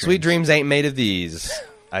with Sweet Dreams? Sweet Dreams ain't made of these,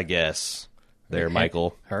 I guess. There,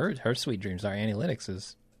 Michael. Her Sweet Dreams are Annie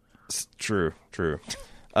Lennox's. True.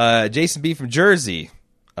 Jason B. from Jersey.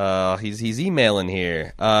 He's emailing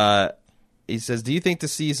here. He says, "Do you think the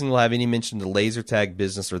season will have any mention of the laser tag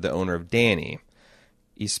business or the owner of Danny?"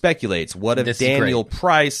 He speculates, what if Daniel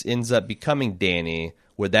Price ends up becoming Danny?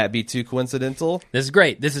 Would that be too coincidental? This is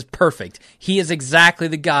great. This is perfect. He is exactly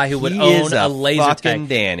the guy who would own a laser tag.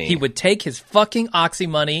 Danny. He would take his fucking Oxy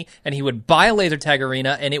money and he would buy a laser tag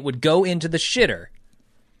arena and it would go into the shitter.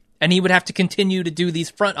 And he would have to continue to do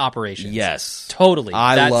these front operations. Yes. Totally.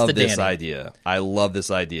 I love the this Danny. idea. I love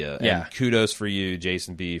this idea. Yeah. And kudos for you,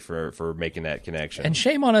 Jason B., for making that connection. And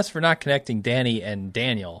shame on us for not connecting Danny and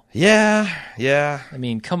Daniel. Yeah. I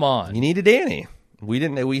mean, come on. You need a Danny. We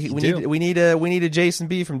didn't. We need a Jason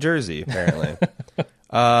B. from Jersey, apparently.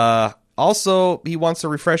 Also, he wants a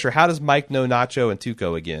refresher. How does Mike know Nacho and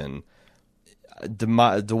Tuco again?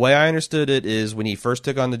 The way I understood it is when he first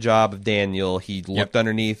took on the job of Daniel, he looked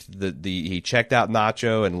underneath he checked out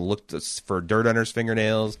Nacho and looked for dirt under his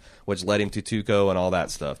fingernails, which led him to Tuco and all that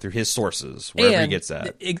stuff through his sources, wherever he gets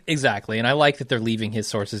that. Exactly, and I like that they're leaving his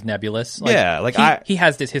sources nebulous. He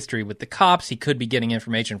has this history with the cops. He could be getting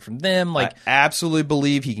information from them. I absolutely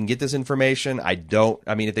believe he can get this information. I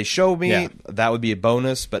mean, if they show me, that would be a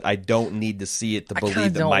bonus, but I don't need to see it to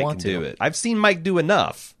believe that Mike can do it. I've seen Mike do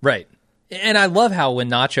enough. Right. And I love how when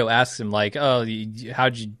Nacho asks him, like, "Oh,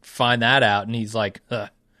 how'd you find that out?" And he's like,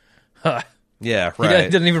 Yeah, right. He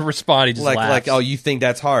doesn't even respond. He just laughs. Like, "Oh, you think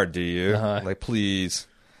that's hard, do you?" Uh-huh. Like, please.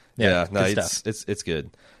 Yeah, no, it's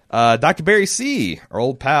good. Dr. Barry C., our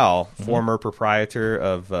old pal, former proprietor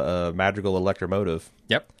of Madrigal Electromotive.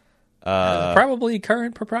 Yep. Probably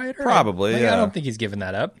current proprietor? Probably, yeah. I don't think he's given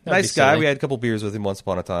that up. Nice guy. We had a couple beers with him once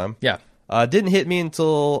upon a time. Yeah. Didn't hit me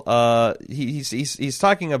until he's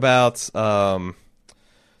talking about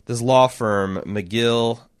this law firm,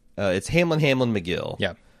 McGill. It's Hamlin McGill.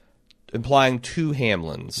 Yeah. Implying two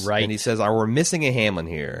Hamlins. Right. And he says, we're missing a Hamlin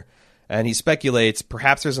here. And he speculates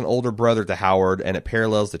perhaps there's an older brother to Howard and it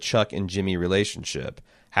parallels the Chuck and Jimmy relationship.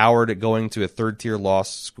 Howard going to a third-tier law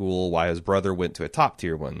school while his brother went to a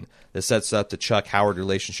top-tier one. This sets up the Chuck-Howard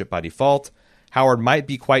relationship by default. Howard might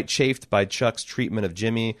be quite chafed by Chuck's treatment of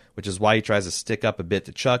Jimmy, which is why he tries to stick up a bit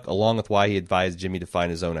to Chuck, along with why he advised Jimmy to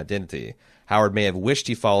find his own identity. Howard may have wished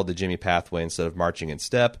he followed the Jimmy pathway instead of marching in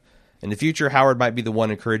step. In the future, Howard might be the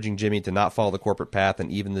one encouraging Jimmy to not follow the corporate path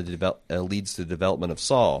and even leads to the development of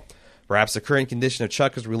Saul. Perhaps the current condition of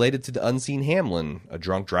Chuck is related to the unseen Hamlin, a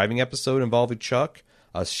drunk driving episode involving Chuck,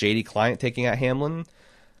 a shady client taking out Hamlin.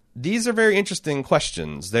 These are very interesting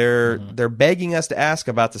questions. They're begging us to ask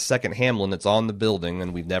about the second Hamlin that's on the building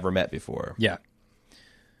and we've never met before. Yeah,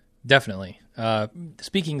 definitely.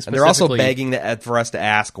 Speaking specifically, and they're also begging for us to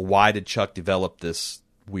ask, why did Chuck develop this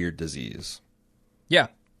weird disease? Yeah,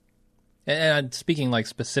 and speaking like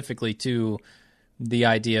specifically to the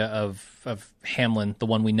idea of Hamlin, the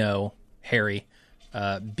one we know, Harry,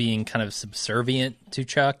 being kind of subservient to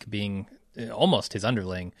Chuck, being almost his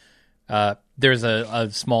underling. There's a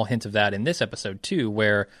small hint of that in this episode, too,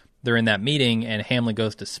 where they're in that meeting and Hamlin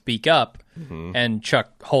goes to speak up and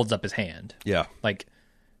Chuck holds up his hand. Yeah. Like,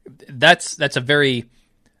 that's a very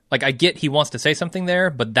Like, I get he wants to say something there,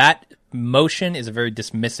 but that motion is a very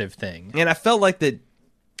dismissive thing. And I felt like that.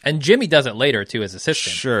 And Jimmy does it later, too, as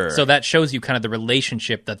assistant. Sure. So that shows you kind of the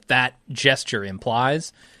relationship that gesture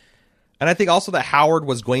implies. And I think also that Howard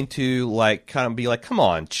was going to like kind of be like, "Come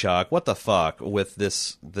on, Chuck, what the fuck with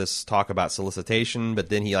this talk about solicitation?" But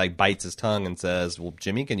then he like bites his tongue and says, "Well,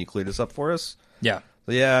 Jimmy, can you clear this up for us?" Yeah.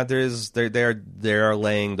 So yeah, they are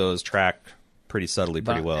laying those track pretty subtly,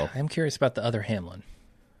 pretty well. I'm curious about the other Hamlin,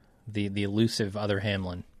 the elusive other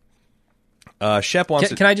Hamlin. Shep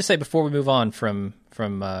wants. Can I just say before we move on from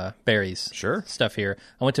Barry's Sure. stuff here,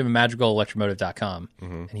 I went to magicalectromotive.com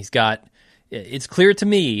and he's got. It's clear to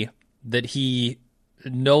me that he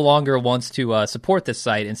no longer wants to support this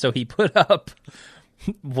site, and so he put up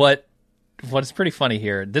what is pretty funny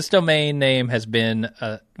here. This domain name has been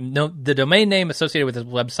the domain name associated with his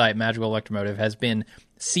website, Magical Electromotive, has been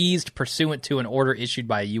seized pursuant to an order issued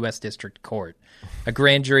by a U.S. District Court. A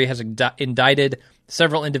grand jury has indicted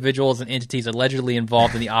several individuals and entities allegedly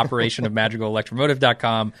involved in the operation of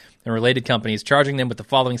magicalectromotive.com and related companies, charging them with the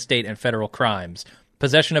following state and federal crimes: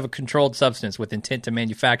 possession of a controlled substance with intent to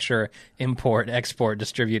manufacture, import, export,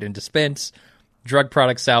 distribute, and dispense, drug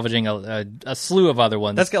product salvaging, a slew of other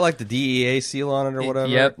ones. That's got like the DEA seal on it or whatever.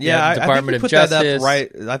 Yep. Yeah. Department I think of he put Justice. that up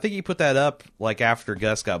right. I think he put that up like after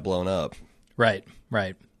Gus got blown up. Right.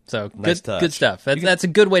 So Nice touch. good stuff. That's a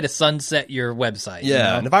good way to sunset your website. Yeah, you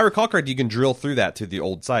know? and if I recall correctly, you can drill through that to the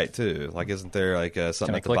old site too. Like, isn't there like something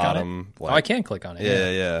Can I at the click on it? bottom? Like, Oh, I can click on it.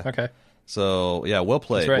 Yeah. Okay. So yeah, well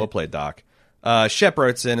played, That's right. well played, Doc. Shep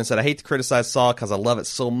wrote in and said, "I hate to criticize Saul because I love it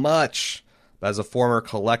so much, but as a former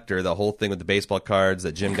collector, the whole thing with the baseball cards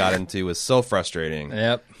that Jim got into was so frustrating.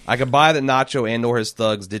 Yep. I could buy that Nacho and/or his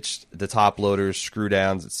thugs ditched the top loaders, screw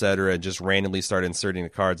downs, etc., and just randomly start inserting the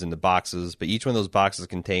cards into boxes, but each one of those boxes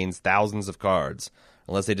contains thousands of cards.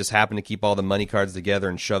 Unless they just happen to keep all the money cards together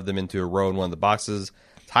and shove them into a row in one of the boxes,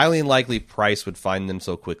 it's highly unlikely Price would find them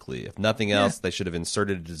so quickly. If nothing else, they should have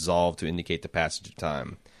inserted a dissolve to indicate the passage of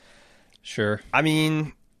time." Sure. I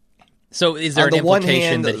mean, So is there On an the one implication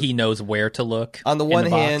hand- that he knows where to look? on the in one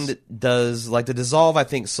box? hand, does like the dissolve, I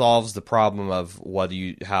think, solves the problem of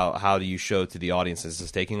how do you show to the audience this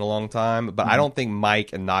is taking a long time. But I don't think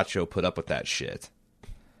Mike and Nacho put up with that shit.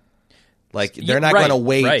 Like, they're not right, going to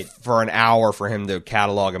wait right. for an hour for him to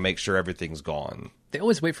catalog and make sure everything's gone. They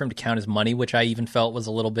always wait for him to count his money, which I even felt was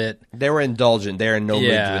a little bit. They were indulgent. They're in no mood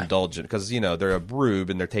Yeah. to indulgent because, they're a rube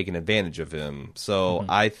and they're taking advantage of him. So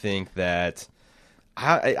I think that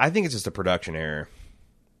I think it's just a production error.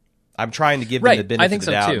 I'm trying to give them Right, the I benefit think of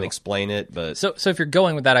the so, doubt too. and explain it, but So if you're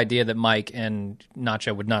going with that idea that Mike and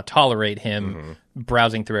Nacho would not tolerate him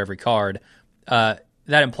browsing through every card,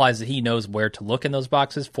 that implies that he knows where to look in those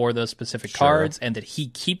boxes for those specific cards, and that he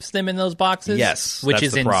keeps them in those boxes. yes, which that's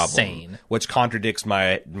is the problem, insane. which contradicts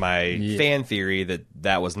my fan theory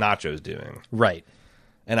that was Nacho's doing. Right.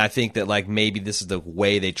 And I think that like maybe this is the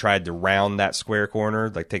way they tried to round that square corner,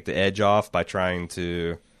 like take the edge off by trying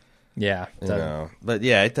to, Yeah. But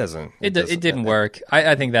yeah, it doesn't. It didn't work.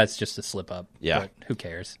 I think that's just a slip up. Yeah. But who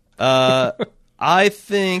cares? I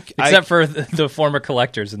think, Except for the former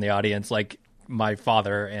collectors in the audience, like my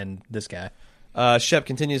father and this guy. Shep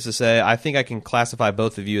continues to say, "I think I can classify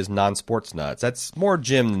both of you as non-sports nuts. That's more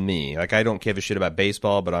Jim than me. Like, I don't give a shit about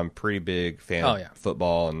baseball, but I'm a pretty big fan of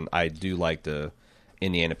football, and I do like the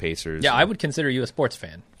Indiana Pacers." Yeah, I would consider you a sports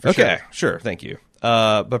fan. For Okay, sure. sure, thank you.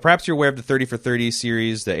 But perhaps you're aware of the 30 for 30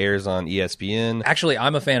 series that airs on ESPN. Actually,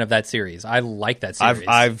 I'm a fan of that series. I like that series.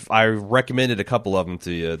 I recommended a couple of them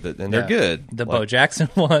to you, and they're good. The Like, Bo Jackson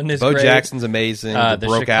one is Bo great. Jackson's amazing. The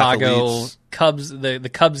broke Chicago athletes. Cubs, the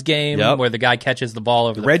Cubs game Yep. where the guy catches the ball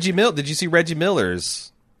over the Reggie Miller. Did you see Reggie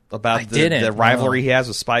Miller's about didn't, the rivalry no. he has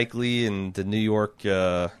with Spike Lee and the New York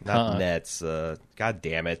not Uh-uh. Nets? God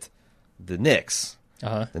damn it, the Knicks,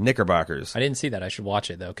 Uh-huh. the Knickerbockers. I didn't see that. I should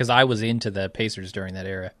watch it though, because I was into the Pacers during that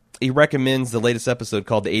era. He recommends the latest episode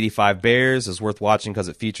called "The 85 Bears" is worth watching because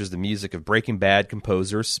it features the music of Breaking Bad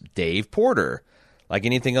composer Dave Porter. Like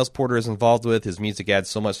anything else Porter is involved with, his music adds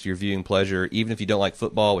so much to your viewing pleasure. Even if you don't like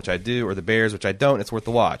football, which I do, or the Bears, which I don't, it's worth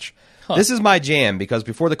the watch. This is my jam because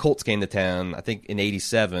before the Colts came to town, I think in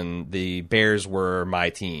 '87, the Bears were my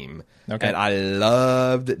team. Okay. And I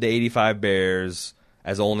loved the 85 Bears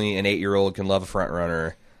as only an 8-year-old can love a front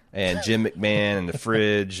runner. And Jim McMahon and the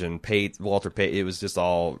Fridge and Walter Pate, it was just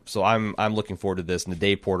all. So I'm looking forward to this, and the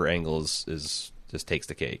Dave Porter angle is just takes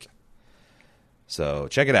the cake. So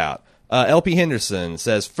check it out. LP Henderson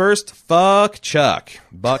says, "First, fuck Chuck.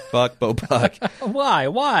 Buck, Bo Buck."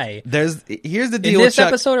 Why? Here's the In deal this with Chuck.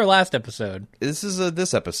 episode or last episode? This is a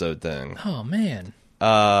this episode thing. Oh man.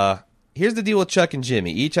 Here's the deal with Chuck and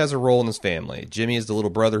Jimmy. Each has a role in his family. Jimmy is the little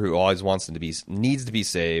brother who always needs to be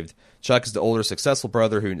saved. Chuck is the older, successful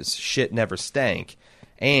brother whose shit never stank.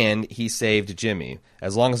 And he saved Jimmy.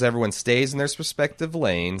 As long as everyone stays in their respective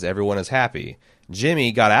lanes, everyone is happy.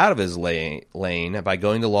 Jimmy got out of his lane by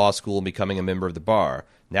going to law school and becoming a member of the bar.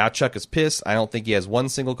 Now Chuck is pissed. I don't think he has one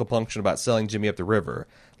single compunction about selling Jimmy up the river.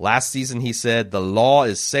 Last season he said, the law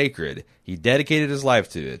is sacred. He dedicated his life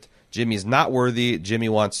to it. Jimmy's not worthy.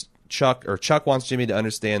 Chuck wants Jimmy to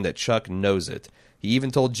understand that Chuck knows it. He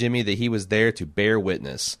even told Jimmy that he was there to bear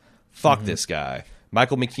witness. Fuck this guy.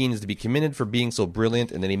 Michael McKean is to be commended for being so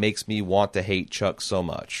brilliant, and then he makes me want to hate Chuck so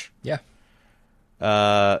much. Yeah.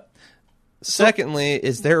 Secondly,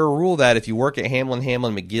 is there a rule that if you work at Hamlin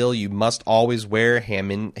McGill, you must always wear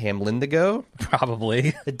Hamlindigo?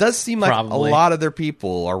 Probably. It does seem like a lot of their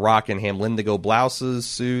people are rocking Hamlindigo blouses,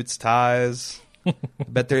 suits, ties. I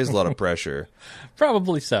bet there is a lot of pressure.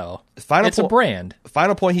 Probably so. It's a brand.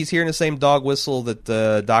 Final point, he's hearing the same dog whistle that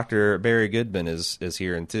Dr. Barry Goodman is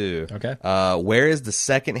hearing too. Okay. Where is the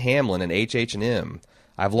second Hamlin in HH&M?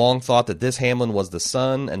 I've long thought that this Hamlin was the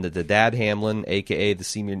son and that the dad Hamlin, a.k.a. the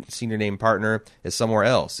senior name partner, is somewhere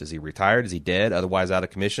else. Is he retired? Is he dead? Otherwise out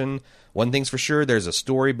of commission? One thing's for sure, there's a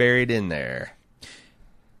story buried in there.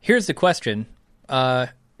 Here's the question. I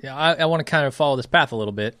want to kind of follow this path a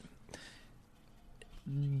little bit.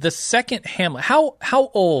 The second Hamlin,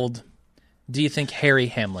 how old do you think Harry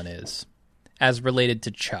Hamlin is as related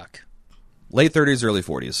to Chuck? Late 30s, early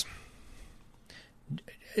 40s.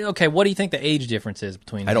 Okay, what do you think the age difference is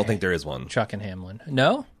between I don't think there is one. Chuck and Hamlin?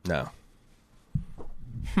 No? No.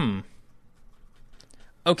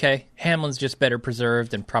 Okay, Hamlin's just better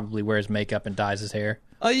preserved and probably wears makeup and dyes his hair.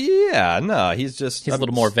 Yeah, no, he's a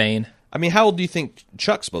little more vain. I mean, how old do you think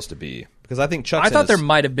Chuck's supposed to be? Because I think Chuck's... I thought there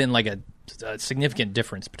might have been like a significant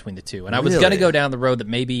difference between the two, and I was going to go down the road that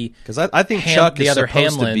maybe because I think Chuck is supposed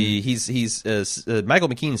Hamlin, to be he's Michael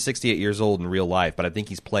McKean's 68 years old in real life, but I think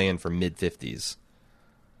he's playing for mid-50s.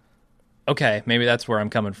 Okay, maybe that's where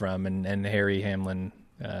I'm coming from, and Harry Hamlin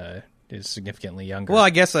is significantly younger. Well,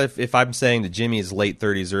 I guess if I'm saying that Jimmy is late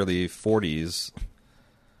 30s, early 40s,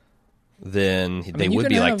 then they would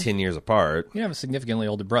be like 10 years apart. You have a significantly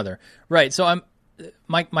older brother, right? So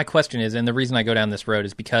my question is, and the reason I go down this road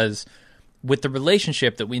is because with the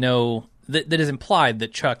relationship that we know that is implied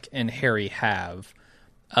that Chuck and Harry have,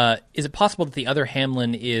 is it possible that the other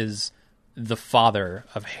Hamlin is the father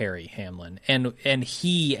of Harry Hamlin, and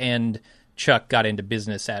he and Chuck got into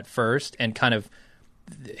business at first, and kind of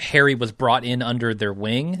Harry was brought in under their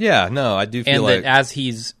wing? Yeah, no, I do feel and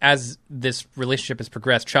that as this relationship has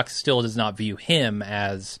progressed, Chuck still does not view him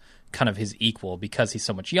as kind of his equal because he's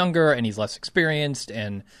so much younger and he's less experienced,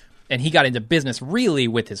 and he got into business really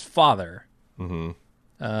with his father. Mm-hmm.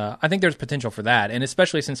 I think there's potential for that, and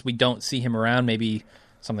especially since we don't see him around, maybe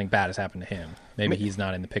something bad has happened to him. Maybe he's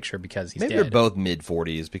not in the picture because he's dead. Maybe they're both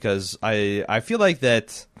mid-40s, because I feel like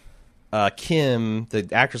that Kim, the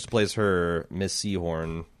actress who plays her, Miss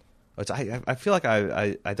Seahorn, which I feel like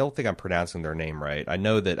I don't think I'm pronouncing their name right. I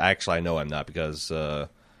know that I know I'm not, because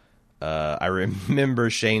I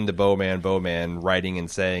remember Shane the Bowman writing and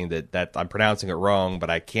saying that I'm pronouncing it wrong,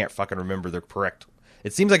 but I can't fucking remember the correct.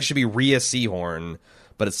 It seems like it should be Rhea Seahorn,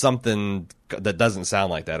 but it's something that doesn't sound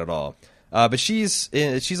like that at all. But she's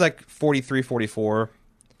like 43, 44.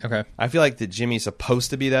 Okay. I feel like that Jimmy's supposed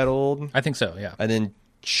to be that old. I think so, yeah. And then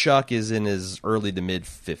Chuck is in his early to mid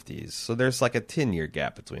 50s. So there's like a 10-year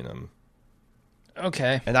gap between them.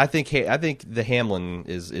 Okay. And I think the Hamlin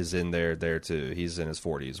is in there too. He's in his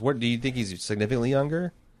 40s. What do you think, he's significantly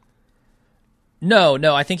younger? No,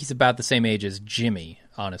 I think he's about the same age as Jimmy,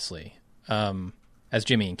 honestly. As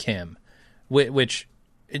Jimmy and Kim. Which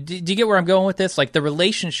do you get where I'm going with this? Like, the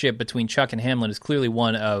relationship between Chuck and Hamlin is clearly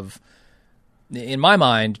one of, in my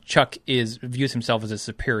mind, Chuck views himself as a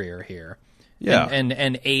superior here. Yeah.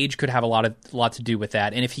 And age could have a lot to do with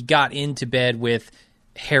that. And if he got into bed with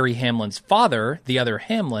Harry Hamlin's father, the other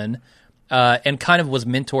Hamlin, and kind of was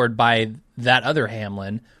mentored by that other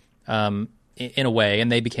Hamlin, in a way, and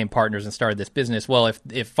they became partners and started this business. Well,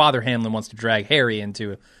 if Father Hamlin wants to drag Harry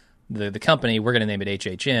into the company, we're going to name it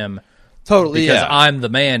HHM. Totally, because yeah. I'm the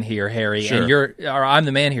man here, Harry, sure. and I'm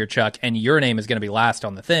the man here, Chuck, and your name is going to be last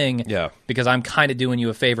on the thing. Yeah. Because I'm kind of doing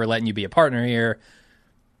you a favor, letting you be a partner here.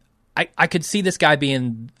 I could see this guy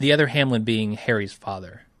being the other Hamlin being Harry's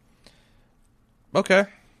father. Okay.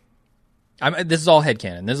 This is all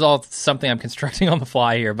headcanon. This is all something I'm constructing on the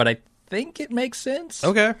fly here, but I think it makes sense.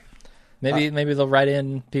 Okay. Maybe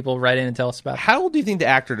they'll people write in and tell us about it. How old do you think the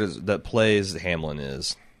actor that plays Hamlin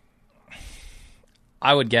is?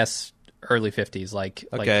 I would guess early 50s,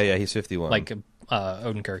 yeah, he's 51. Like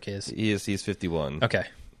Odenkirk is. He's 51. Okay.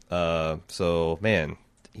 So, man,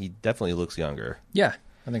 he definitely looks younger. Yeah,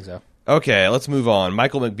 I think so. Okay, let's move on.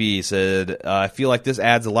 Michael McBee said, I feel like this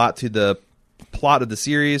adds a lot to the plot of the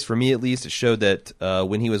series. For me, at least, it showed that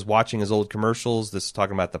when he was watching his old commercials, this is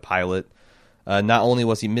talking about the pilot, not only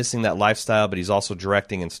was he missing that lifestyle, but he's also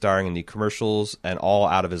directing and starring in the commercials, and all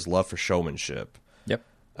out of his love for showmanship. Yep.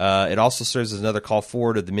 It also serves as another call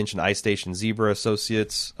forward of the mentioned Ice Station Zebra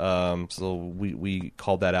Associates. So we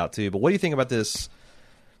called that out too. But what do you think about this?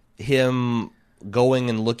 Him going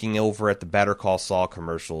and looking over at the Better Call Saul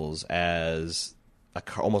commercials as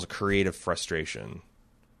almost a creative frustration.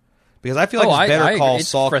 Because I feel like Better Call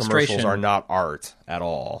Saul commercials are not art at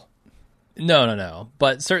all. No.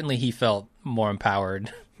 But certainly he felt more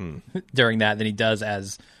empowered during that than he does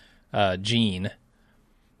as Gene.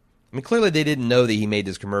 I mean, clearly they didn't know that he made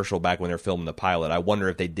this commercial back when they were filming the pilot. I wonder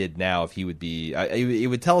if they did now, if he would be... it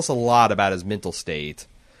would tell us a lot about his mental state.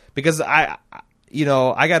 Because I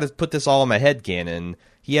got to put this all in my head canon.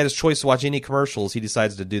 He had his choice to watch any commercials. He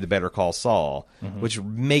decides to do the Better Call Saul, which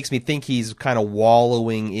makes me think he's kind of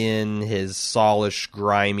wallowing in his Saulish,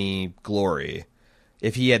 grimy glory.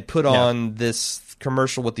 If he had put on this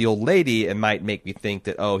commercial with the old lady, it might make me think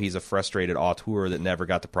that, oh, he's a frustrated auteur that never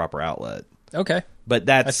got the proper outlet. Okay. But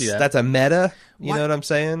that's a meta, you know what I'm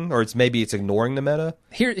saying? Or maybe it's ignoring the meta.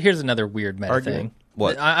 Here's another weird meta thing.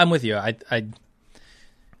 What? I'm with you.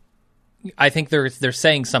 I think they're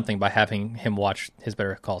saying something by having him watch his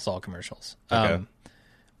Better Call Saul commercials. Okay.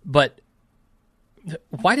 But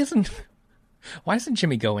why doesn't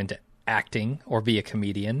Jimmy go into acting or be a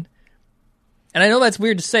comedian? And I know that's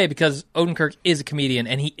weird to say because Odenkirk is a comedian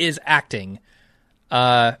and he is acting.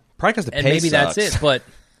 Probably because the pay maybe sucks. that's it. But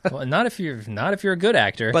well, not if you're a good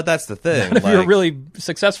actor. But that's the thing. Not if you're a really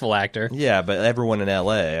successful actor. Yeah, but everyone in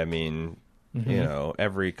LA, I mean,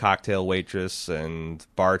 every cocktail waitress and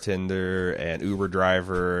bartender and Uber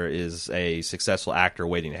driver is a successful actor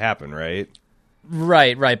waiting to happen, right?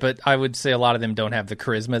 Right. But I would say a lot of them don't have the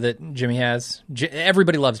charisma that Jimmy has.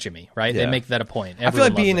 Everybody loves Jimmy, right? Yeah. They make that a point. I feel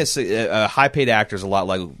like being a high-paid actor is a lot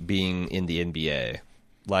like being in the NBA.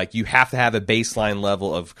 Like, you have to have a baseline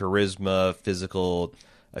level of charisma, physical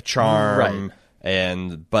charm,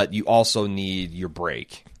 but you also need your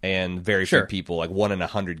break. And very few people, like 1 in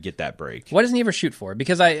 100, get that break. Why doesn't he ever shoot for it?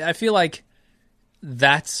 Because I feel like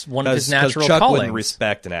that's one of his natural Chuck callings. wouldn't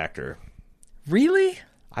respect an actor. Really?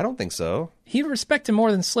 I don't think so. He'd respect him more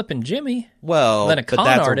than Slippin' Jimmy. Well, than a con but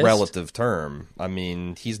that's artist. a relative term. I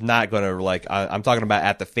mean, he's not going to, I'm talking about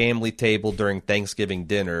at the family table during Thanksgiving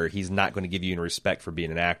dinner, he's not going to give you any respect for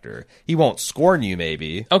being an actor. He won't scorn you,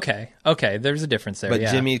 maybe. Okay, there's a difference there, But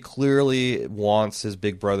Jimmy clearly wants his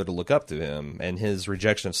big brother to look up to him, and his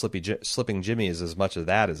rejection of Slipping Jimmy is as much of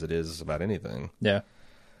that as it is about anything. Yeah.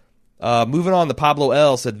 Moving on, the Pablo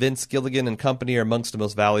L. said Vince Gilligan and company are amongst the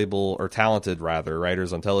most valuable, or talented, rather,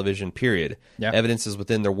 writers on television, period. Yeah. Evidence is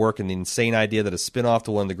within their work and the insane idea that a spin-off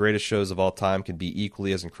to one of the greatest shows of all time can be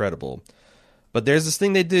equally as incredible. But there's this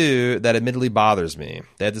thing they do that admittedly bothers me.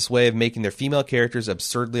 They have this way of making their female characters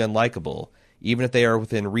absurdly unlikable, even if they are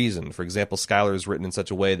within reason. For example, Skylar is written in such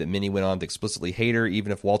a way that many went on to explicitly hate her,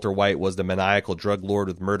 even if Walter White was the maniacal drug lord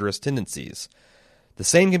with murderous tendencies. The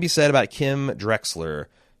same can be said about Kim Drexler.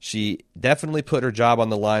 She definitely put her job on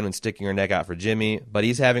the line when sticking her neck out for Jimmy, but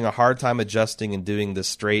he's having a hard time adjusting and doing this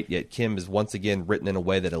straight, yet Kim is once again written in a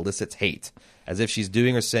way that elicits hate, as if she's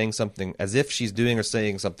doing or saying something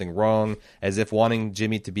wrong, as if wanting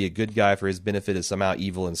Jimmy to be a good guy for his benefit is somehow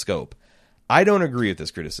evil in scope. I don't agree with this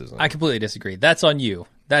criticism. I completely disagree. That's on you.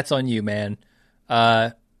 That's on you, man.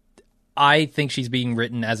 I think she's being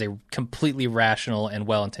written as a completely rational and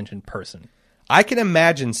well-intentioned person. I can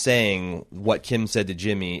imagine saying what Kim said to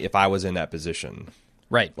Jimmy if I was in that position.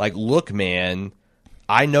 Right. Like, look, man,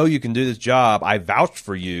 I know you can do this job. I vouched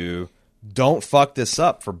for you. Don't fuck this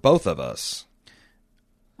up for both of us.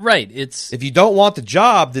 Right. It's if you don't want the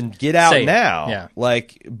job, then get out Say it. now. Yeah.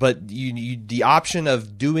 Like, but you the option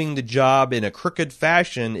of doing the job in a crooked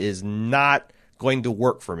fashion is not going to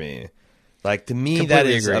work for me. Like, to me, that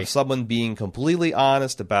is of someone being completely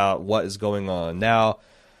honest about what is going on. Now,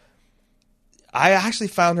 I actually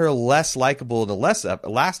found her less likable in the last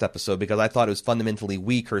episode because I thought it was fundamentally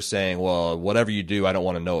weak, her saying, well, whatever you do, I don't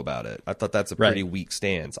want to know about it. I thought that's a pretty weak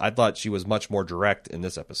stance. I thought she was much more direct in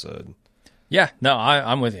this episode. Yeah, no,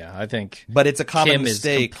 I'm with you. I think but it's a common Kim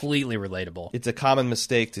mistake. Is completely relatable. It's a common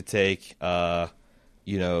mistake to take, the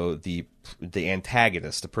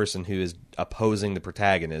antagonist, the person who is opposing the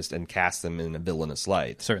protagonist, and cast them in a villainous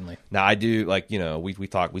light. Certainly. Now, I do, we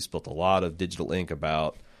spilt a lot of digital ink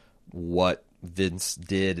about what Vince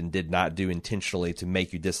did and did not do intentionally to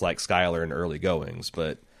make you dislike Skyler in early goings,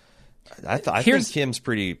 but I think Kim's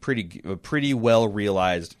pretty well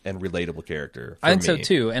realized and relatable character. I think so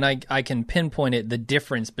too, and I can pinpoint it, the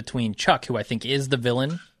difference between Chuck, who I think is the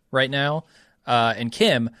villain right now, and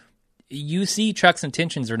Kim. You see Chuck's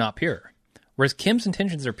intentions are not pure, whereas Kim's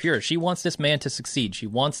intentions are pure. She wants this man to succeed. She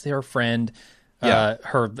wants her friend,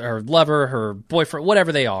 her lover, her boyfriend,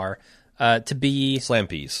 whatever they are, to be slam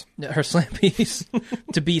piece. Her slam piece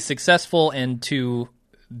to be successful and to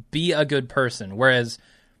be a good person. Whereas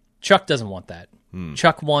Chuck doesn't want that.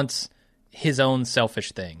 Chuck wants his own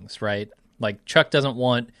selfish things, right? Like Chuck doesn't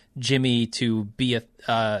want Jimmy to be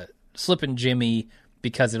slipping Jimmy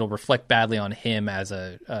because it'll reflect badly on him as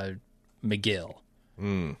a McGill.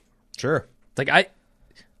 Sure. Like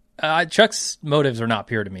Chuck's motives are not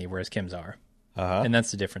pure to me, whereas Kim's are, and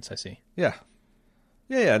that's the difference I see. Yeah.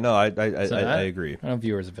 No, I agree. I don't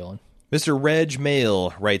view her as a villain. Mr. Reg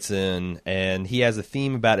Mail writes in, and he has a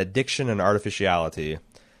theme about addiction and artificiality.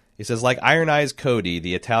 He says, like Iron Eyes Cody,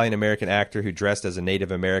 the Italian-American actor who dressed as a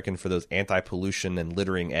Native American for those anti-pollution and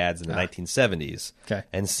littering ads in the 1970s,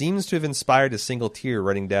 and seems to have inspired a single tear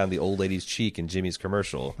running down the old lady's cheek in Jimmy's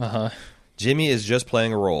commercial. Jimmy is just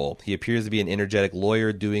playing a role. He appears to be an energetic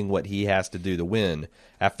lawyer doing what he has to do to win.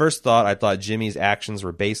 At first thought, I thought Jimmy's actions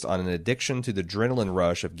were based on an addiction to the adrenaline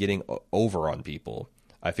rush of getting over on people.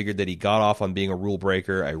 I figured that he got off on being a rule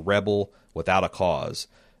breaker, a rebel, without a cause.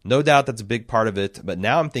 No doubt that's a big part of it, but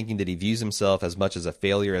now I'm thinking that he views himself as much as a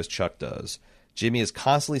failure as Chuck does. Jimmy is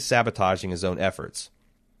constantly sabotaging his own efforts.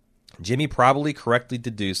 Jimmy probably correctly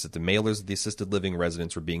deduced that the mailers of the assisted living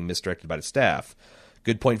residents were being misdirected by the staff.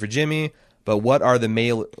 Good point for Jimmy, but why are the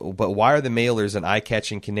mailers an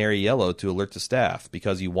eye-catching canary yellow to alert the staff?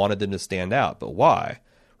 Because you wanted them to stand out, but why?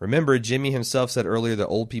 Remember, Jimmy himself said earlier that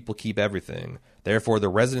old people keep everything. Therefore, the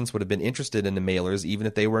residents would have been interested in the mailers even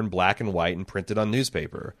if they were in black and white and printed on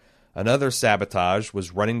newspaper. Another sabotage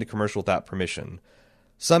was running the commercial without permission.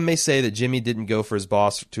 Some may say that Jimmy didn't go for his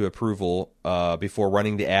boss to approval before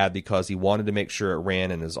running the ad because he wanted to make sure it ran,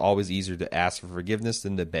 and it is always easier to ask for forgiveness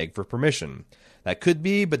than to beg for permission. That could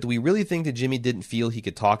be, but do we really think that Jimmy didn't feel he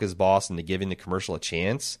could talk his boss into giving the commercial a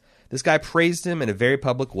chance? This guy praised him in a very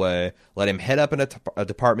public way, let him head up in a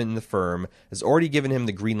department in the firm, has already given him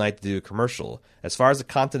the green light to do a commercial. As far as the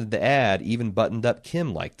content of the ad, even buttoned-up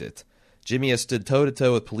Kim liked it. Jimmy has stood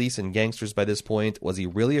toe-to-toe with police and gangsters by this point. Was he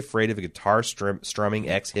really afraid of a guitar-strumming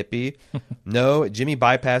ex-hippie? No, Jimmy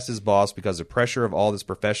bypassed his boss because the pressure of all this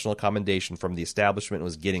professional commendation from the establishment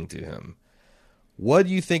was getting to him. What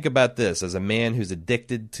do you think about this as a man who's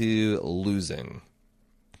addicted to losing?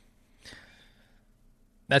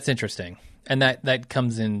 That's interesting. And that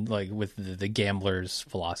comes in like with the gambler's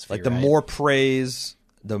philosophy. Like the more praise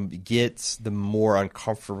the gets, the more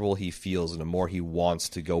uncomfortable he feels and the more he wants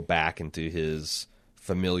to go back into his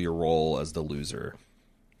familiar role as the loser.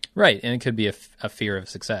 Right. And it could be a fear of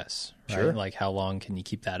success. Right? Sure. Like how long can you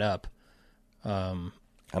keep that up? I'm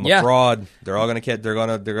a fraud. They're all they're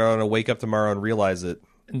gonna wake up tomorrow and realize it.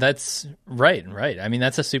 That's right. I mean,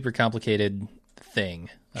 that's a super complicated thing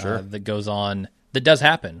that goes on. That does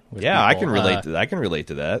happen. With people. I can relate to that. I can relate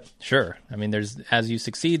to that. Sure. I mean, as you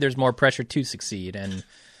succeed, there's more pressure to succeed, and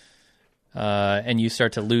you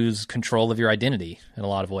start to lose control of your identity in a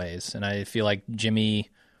lot of ways. And I feel like Jimmy,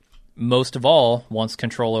 most of all, wants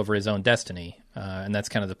control over his own destiny, and that's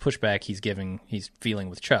kind of the pushback he's feeling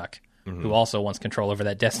with Chuck, who also wants control over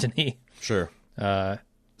that destiny. Sure.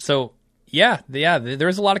 So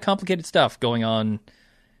there's a lot of complicated stuff going on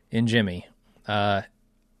in Jimmy, and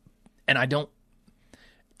I don't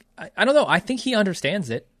know. I think he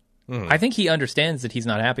understands it. I think he understands that he's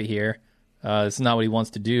not happy here. This is not what he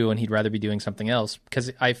wants to do, and he'd rather be doing something else.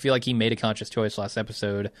 Because I feel like he made a conscious choice last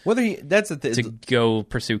episode. To go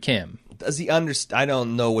pursue Kim. Does he understand? I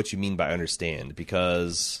don't know what you mean by understand,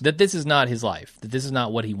 because that this is not his life. That this is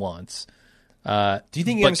not what he wants. Do you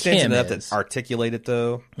think he understands enough to articulate it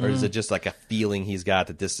though, or is it just like a feeling he's got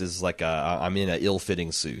that this is like I'm in an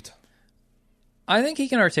ill-fitting suit? I think he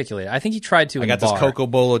can articulate it. I think he tried to. I got this Coco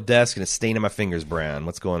Bolo desk and a stain in my fingers brown.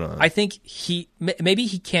 What's going on? I think maybe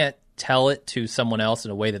he can't tell it to someone else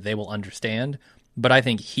in a way that they will understand, but I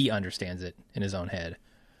think he understands it in his own head.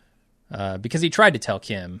 Because he tried to tell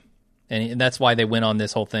Kim, and that's why they went on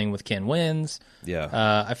this whole thing with Ken Wins.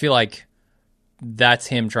 Yeah. I feel like that's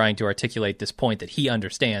him trying to articulate this point that he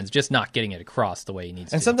understands, just not getting it across the way he needs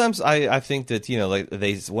to. And sometimes I think that, like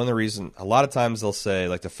one of the reasons, a lot of times they'll say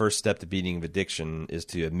like the first step to beating addiction is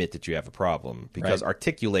to admit that you have a problem, because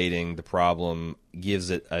articulating the problem gives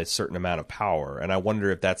it a certain amount of power. And I wonder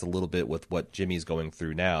if that's a little bit with what Jimmy's going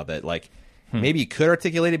through now, that like Maybe he could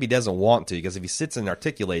articulate it, but he doesn't want to, because if he sits and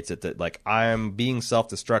articulates it, that like, I'm being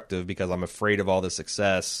self-destructive because I'm afraid of all the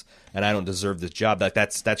success and I don't deserve this job, like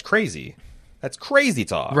that's crazy. That's crazy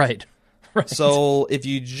talk. Right. Right. So if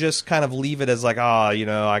you just kind of leave it as like,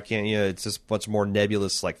 I can't, it's just much more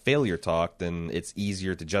nebulous like failure talk, then it's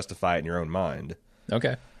easier to justify it in your own mind.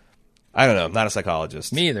 Okay. I don't know. I'm not a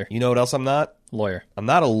psychologist. Me either. You know what else I'm not? Lawyer. I'm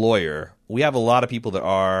not a lawyer. We have a lot of people that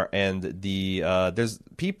are, and there's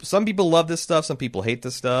people. Some people love this stuff. Some people hate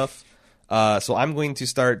this stuff. So I'm going to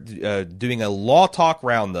start doing a law talk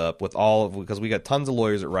roundup because we got tons of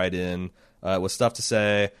lawyers that write in with stuff to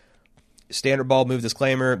say. Standard ball move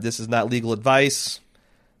disclaimer. This is not legal advice.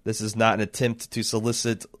 This is not an attempt to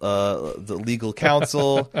solicit the legal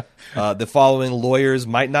counsel. The following lawyers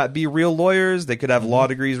might not be real lawyers. They could have law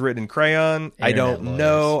degrees written in crayon. I don't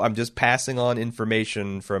know. I'm just passing on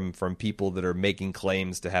information from people that are making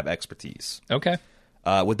claims to have expertise. Okay.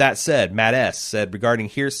 With that said, Matt S. said regarding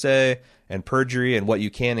hearsay and perjury and what you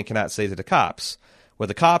can and cannot say to the cops. With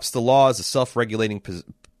the cops, the law is a self-regulating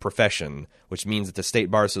profession, which means that the state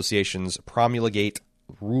bar associations promulgate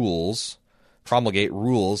rules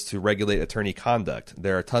to regulate attorney conduct.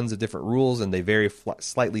 There are tons of different rules, and they vary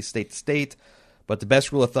slightly state to state, but the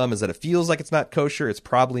best rule of thumb is that it feels like it's not kosher, it's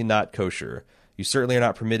probably not kosher. You certainly are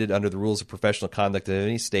not permitted under the rules of professional conduct in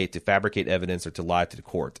any state to fabricate evidence or to lie to the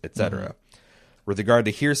court, etc. With regard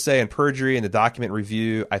to hearsay and perjury and the document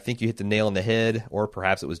review, I think you hit the nail on the head, or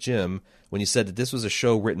perhaps it was Jim, when you said that this was a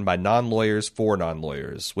show written by non-lawyers for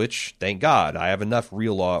non-lawyers, which, thank God, I have enough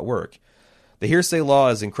real law at work. The hearsay law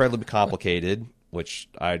is incredibly complicated, which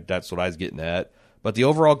that's what I was getting at, but the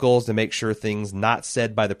overall goal is to make sure things not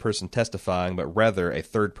said by the person testifying, but rather a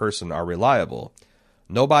third person are reliable.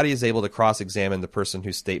 Nobody is able to cross-examine the person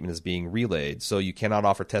whose statement is being relayed, so you cannot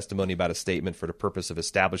offer testimony about a statement for the purpose of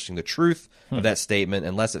establishing the truth of that statement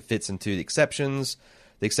unless it fits into the exceptions.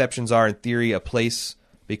 The exceptions are, in theory, in place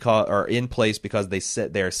because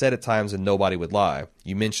they are said at times and nobody would lie.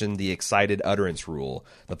 You mentioned the excited utterance rule.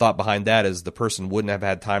 The thought behind that is the person wouldn't have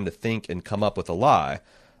had time to think and come up with a lie.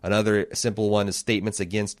 Another simple one is statements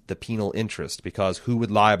against the penal interest, because who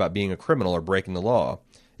would lie about being a criminal or breaking the law?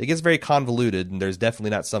 It gets very convoluted, and there's definitely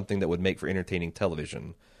not something that would make for entertaining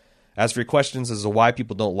television. As for your questions as to why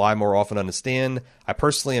people don't lie more often on the stand, I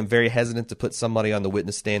personally am very hesitant to put somebody on the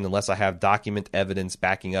witness stand unless I have document evidence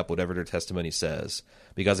backing up whatever their testimony says,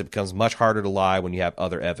 because it becomes much harder to lie when you have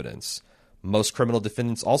other evidence. Most criminal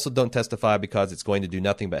defendants also don't testify because it's going to do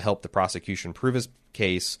nothing but help the prosecution prove his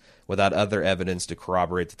case without other evidence to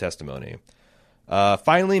corroborate the testimony.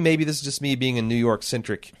 Finally, maybe this is just me being a New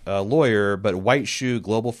York-centric lawyer, but white shoe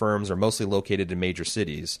global firms are mostly located in major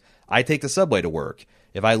cities. I take the subway to work.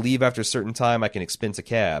 If I leave after a certain time, I can expense a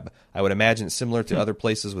cab. I would imagine it's similar to other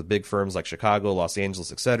places with big firms like Chicago, Los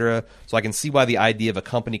Angeles, etc. So I can see why the idea of a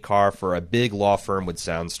company car for a big law firm would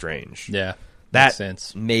sound strange. Yeah, that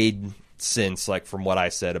sense. Made sense, like from what I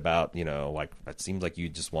said about, like it seems like you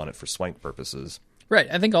just want it for swank purposes. Right.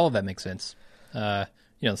 I think all of that makes sense.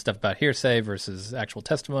 Stuff about hearsay versus actual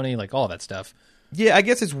testimony, like all that stuff. Yeah, I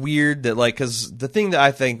guess it's weird that, like, because the thing that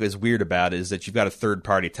I think is weird about it is that you've got a third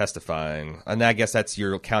party testifying, and I guess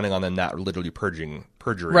you're counting on them not literally perjuring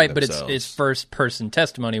right, themselves. But it's first person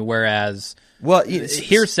testimony, whereas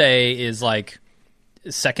hearsay is like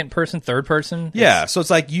second person, third person. Yeah, so it's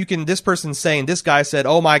like this person's saying, this guy said,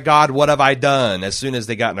 "Oh my God, what have I done?" as soon as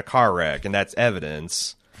they got in a car wreck, and that's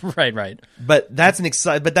evidence. Right. But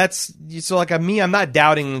I'm not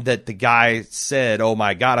doubting that the guy said, "Oh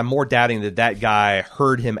my God." I'm more doubting that guy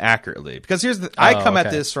heard him accurately. Because I come at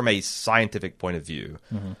this from a scientific point of view.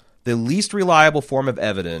 Mm-hmm. The least reliable form of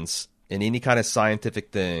evidence in any kind of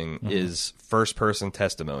scientific thing is first person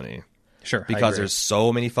testimony. Sure. Because there's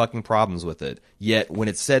so many fucking problems with it. Yet when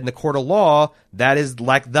it's said in the court of law, that is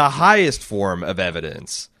like the highest form of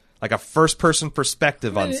evidence. Like a first-person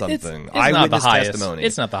perspective on something. It's Eyewitness testimony.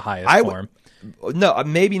 It's not the highest form. No,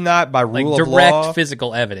 maybe not by rule of law. Direct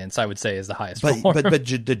physical evidence, I would say, is the highest form. But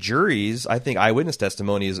the juries, I think eyewitness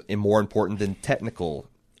testimony is more important than technical.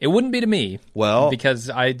 It wouldn't be to me. Well,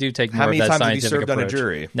 because I do take more of that scientific approach. scientific How many times have you served approach. on a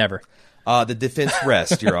jury? Never. The defense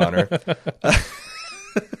rests, Your Honor.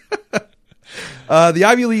 The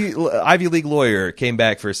Ivy League lawyer came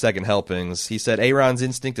back for his second helpings. He said Aaron's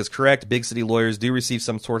instinct is correct. Big city lawyers do receive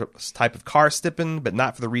some sort of type of car stipend, but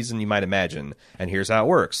not for the reason you might imagine. And here's how it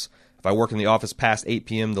works. If I work in the office past 8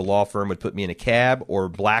 p.m., the law firm would put me in a cab or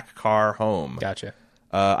black car home. Gotcha.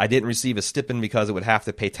 I didn't receive a stipend because it would have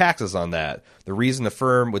to pay taxes on that. The reason the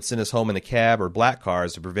firm would send us home in a cab or black car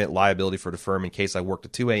is to prevent liability for the firm in case I worked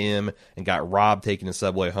at 2 a.m. and got robbed taking the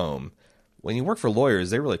subway home. when you work for lawyers,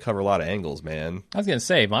 they really cover a lot of angles, man. I was going to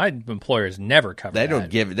say, my employers never cover They that. don't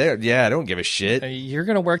give. I don't give a shit. You're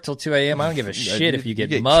going to work till 2 a.m. I don't give a shit if you get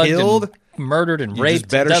get mugged, killed, and murdered, and You raped.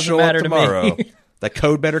 just better It doesn't show matter up to tomorrow. me. That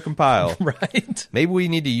code better compile. Right. Maybe we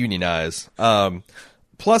need to unionize.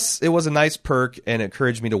 Plus, it was a nice perk and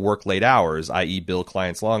encouraged me to work late hours, i.e. bill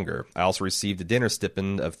clients longer. I also received a dinner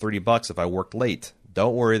stipend of $30 if I worked late.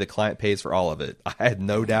 Don't worry, the client pays for all of it. I had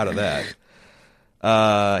no doubt of that.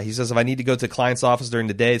 He says, if I need to go to the client's office during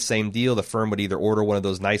the day, same deal. The firm would either order one of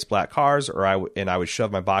those nice black cars, or I would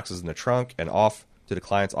shove my boxes in the trunk, and off to the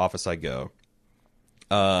client's office I go.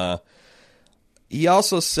 He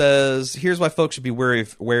also says, here's why folks should be wary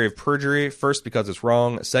of perjury. First, because it's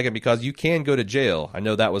wrong. Second, because you can go to jail. I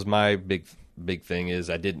know that was my big thing, is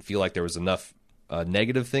I didn't feel like there was enough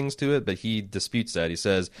negative things to it, but he disputes that. He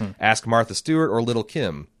says, ask Martha Stewart or Little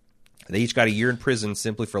Kim. They each got a year in prison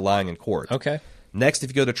simply for lying in court. Okay. Next, if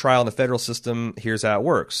you go to trial in the federal system, here's how it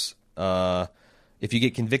works. If you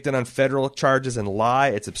get convicted on federal charges and lie,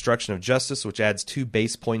 it's obstruction of justice, which adds 2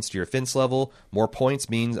 base points to your offense level. More points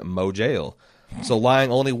means mo jail. So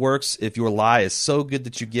lying only works if your lie is so good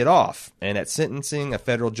that you get off. And at sentencing, a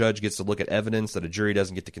federal judge gets to look at evidence that a jury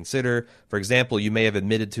doesn't get to consider. For example, you may have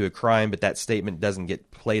admitted to a crime, but that statement doesn't get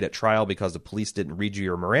played at trial because the police didn't read you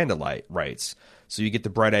your Miranda rights. So you get the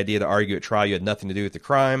bright idea to argue at trial you had nothing to do with the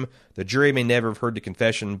crime. The jury may never have heard the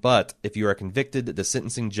confession, but if you are convicted, the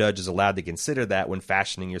sentencing judge is allowed to consider that when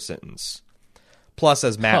fashioning your sentence. Plus,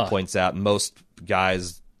 as Matt points out, most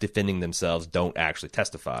guys defending themselves don't actually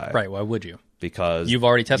testify. Right, why would you? Because you've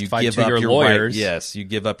already testified you to your lawyers. Right, yes, you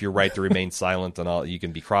give up your right to remain silent and all. You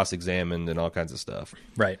can be cross-examined and all kinds of stuff.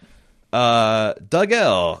 Right. Doug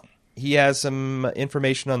L., he has some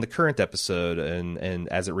information on the current episode and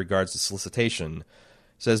as it regards to solicitation.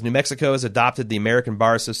 Says New Mexico has adopted the American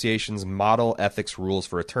Bar Association's model ethics rules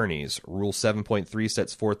for attorneys. Rule 7.3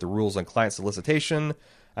 sets forth the rules on client solicitation.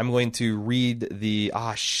 I'm going to read the...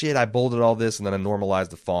 I bolded all this and then I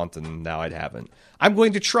normalized the font and now I haven't. I'm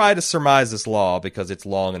going to try to surmise this law because it's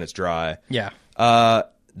long and it's dry. Yeah.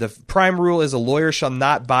 The prime rule is a lawyer shall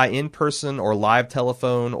not by in-person or live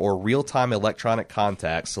telephone or real-time electronic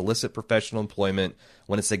contact solicit professional employment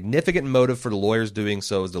when a significant motive for the lawyer's doing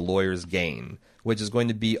so is the lawyer's gain, which is going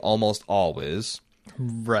to be almost always.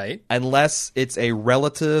 Right. Unless it's a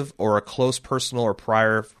relative or a close personal or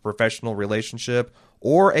prior professional relationship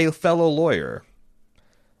or a fellow lawyer.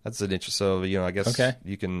 That's an interest. So, I guess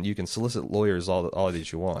you can solicit lawyers all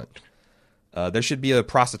that you want. There should be a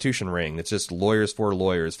prostitution ring that's just lawyers for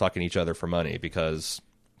lawyers fucking each other for money because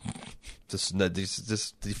just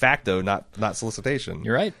de facto not solicitation.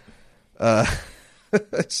 You're right.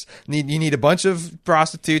 You need a bunch of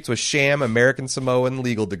prostitutes with sham American Samoan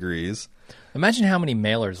legal degrees. Imagine how many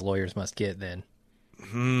mailers lawyers must get then.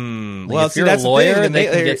 Well, if you're that's a lawyer, the thing. they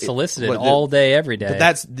can get solicited all day, every day.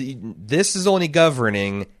 But this is only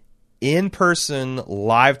governing in-person,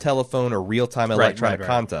 live telephone, or real-time electronic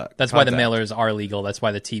contact. That's why the mailers are legal. That's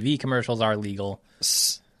why the TV commercials are legal.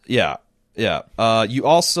 Yeah. You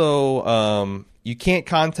also you can't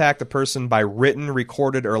contact a person by written,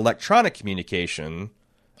 recorded, or electronic communication,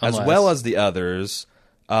 as well as the others.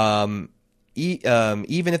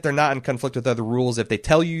 Even if they're not in conflict with other rules, if they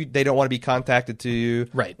tell you they don't want to be contacted to you,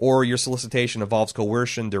 right, or your solicitation involves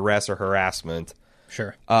coercion, duress, or harassment.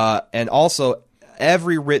 Sure. And also,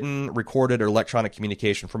 every written, recorded, or electronic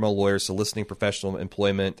communication from a lawyer soliciting professional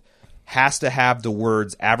employment has to have the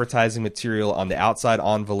words advertising material on the outside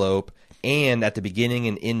envelope and at the beginning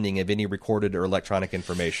and ending of any recorded or electronic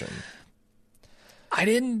information. I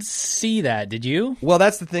didn't see that. Did you? Well,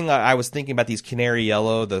 that's the thing. I was thinking about these canary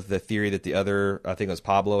yellow, the theory that the other, I think it was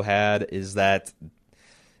Pablo, had, is that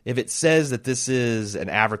if it says that this is an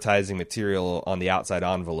advertising material on the outside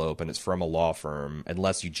envelope and it's from a law firm,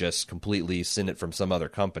 unless you just completely send it from some other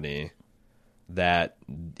company, that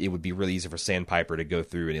it would be really easy for Sandpiper to go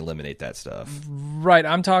through and eliminate that stuff. Right.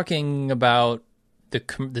 I'm talking about the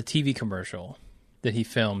TV commercial that he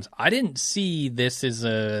films. I didn't see this as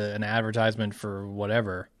an advertisement for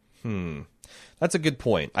whatever. That's a good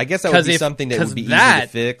point. I guess that would be something that would be easy to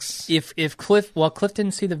fix. If Cliff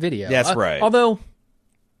didn't see the video. That's right. Although...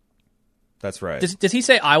 That's right. Does he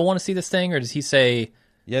say, I want to see this thing, or does he say...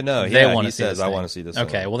 he says, I want to see this thing.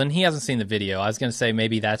 Okay, well, then he hasn't seen the video. I was going to say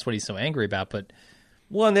maybe that's what he's so angry about, but...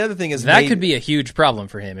 Well, and the other thing is... That could be a huge problem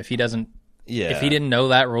for him if he doesn't... Yeah. If he didn't know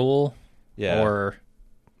that rule. Yeah. Or...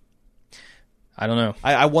 I don't know.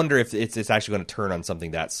 I wonder if it's actually going to turn on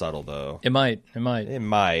something that subtle, though. It might. It might.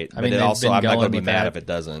 I mean, but also, I'm not going to be mad that. if it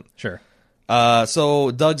doesn't. Sure.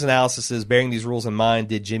 So Doug's analysis is, bearing these rules in mind,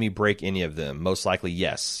 did Jimmy break any of them? Most likely,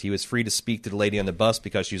 yes. He was free to speak to the lady on the bus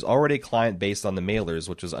because she was already a client based on the mailers,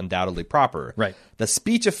 which was undoubtedly proper. Right. The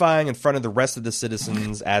speechifying in front of the rest of the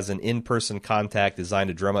citizens as an in-person contact designed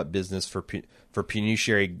to drum up business for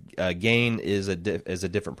pecuniary gain is a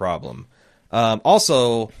different problem.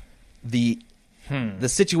 Also, the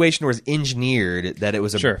situation was engineered that it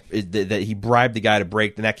was that he bribed the guy to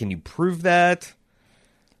break. Now, can you prove that?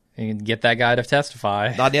 You can get that guy to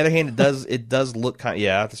testify. On the other hand, it does look kind of,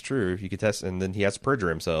 yeah, that's true. You could test, and then he has to perjure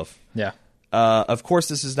himself. Yeah. Of course,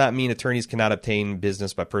 this does not mean attorneys cannot obtain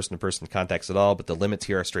business by person-to-person contacts at all, but the limits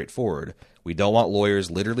here are straightforward. We don't want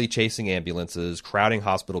lawyers literally chasing ambulances, crowding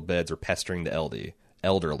hospital beds, or pestering the elderly.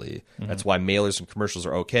 Mm-hmm. That's why mailers and commercials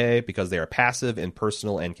are okay, because they are passive,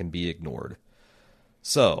 impersonal, and can be ignored.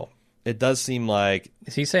 So, it does seem like...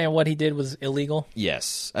 Is he saying what he did was illegal?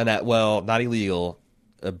 Yes. And not illegal,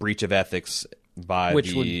 a breach of ethics by Which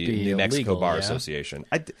the would be New Mexico illegal, Bar yeah. Association.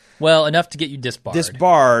 Well, enough to get you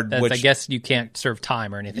disbarred. Which I guess you can't serve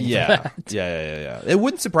time or anything yeah, for that. Yeah. It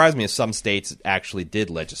wouldn't surprise me if some states actually did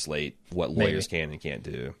legislate what lawyers can and can't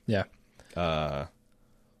do. Yeah.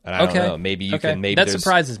 And I don't know. Maybe you can. Maybe that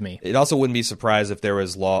surprises me. It also wouldn't be surprised if there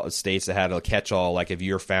was states that had a catch-all, like if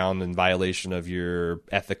you're found in violation of your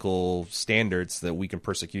ethical standards, that we can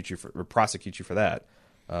prosecute you for that.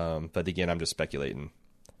 But again, I'm just speculating.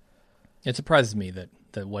 It surprises me that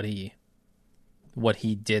what he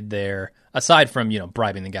did there, aside from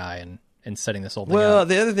bribing the guy and setting this whole thing Well, up.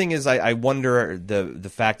 the other thing is, I wonder the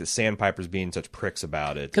fact that Sandpiper's being such pricks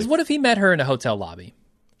about it. Because what if he met her in a hotel lobby?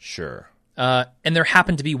 Sure. And there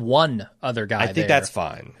happened to be one other guy there. I think that's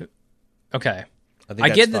fine. Okay. I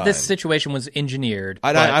get that this situation was engineered.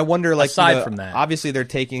 I wonder, like, aside from that, obviously they're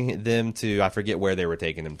taking them to, I forget where they were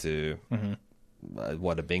taking them to. Mm-hmm.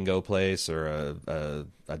 A bingo place or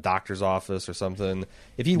a doctor's office or something.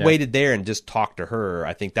 If he waited there and just talked to her,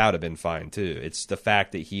 I think that would have been fine too. It's the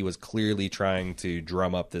fact that he was clearly trying to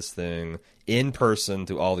drum up this thing in person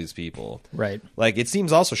to all these people. Right. Like, it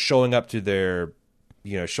seems also showing up to their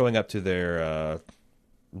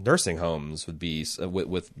nursing homes would be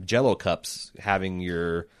with Jell-O cups, having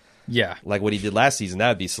your like what he did last season. That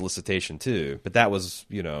would be solicitation too. But that was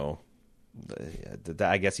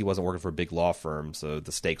I guess he wasn't working for a big law firm, so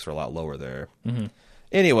the stakes were a lot lower there. Mm-hmm.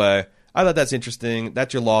 Anyway, I thought that's interesting.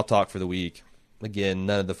 That's your law talk for the week. Again,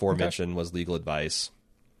 none of the aforementioned was legal advice.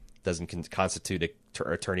 Doesn't constitute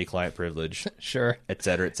attorney-client privilege. Sure, et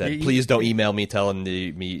cetera, et cetera. Please don't email me telling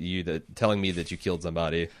me that you killed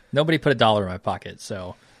somebody. Nobody put $1 in my pocket,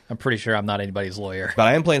 so I'm pretty sure I'm not anybody's lawyer. But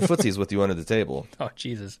I am playing footsies with you under the table. Oh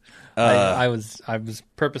Jesus! I was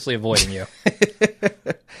purposely avoiding you.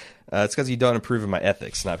 It's because you don't approve of my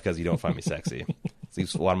ethics, not because you don't find me sexy.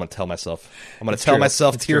 That's what I'm going to tell myself. I'm going to tell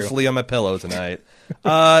myself tearfully on my pillow tonight.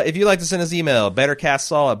 If you'd like to send us email,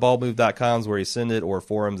 bettercastsaul@baldmove.com is where you send it, or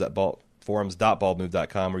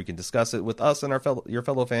forums.baldmove.com where you can discuss it with us and your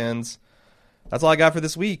fellow fans. That's all I got for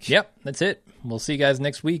this week. Yep, that's it. We'll see you guys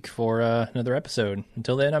next week for another episode.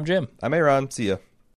 Until then, I'm Jim. I'm Aaron. See ya.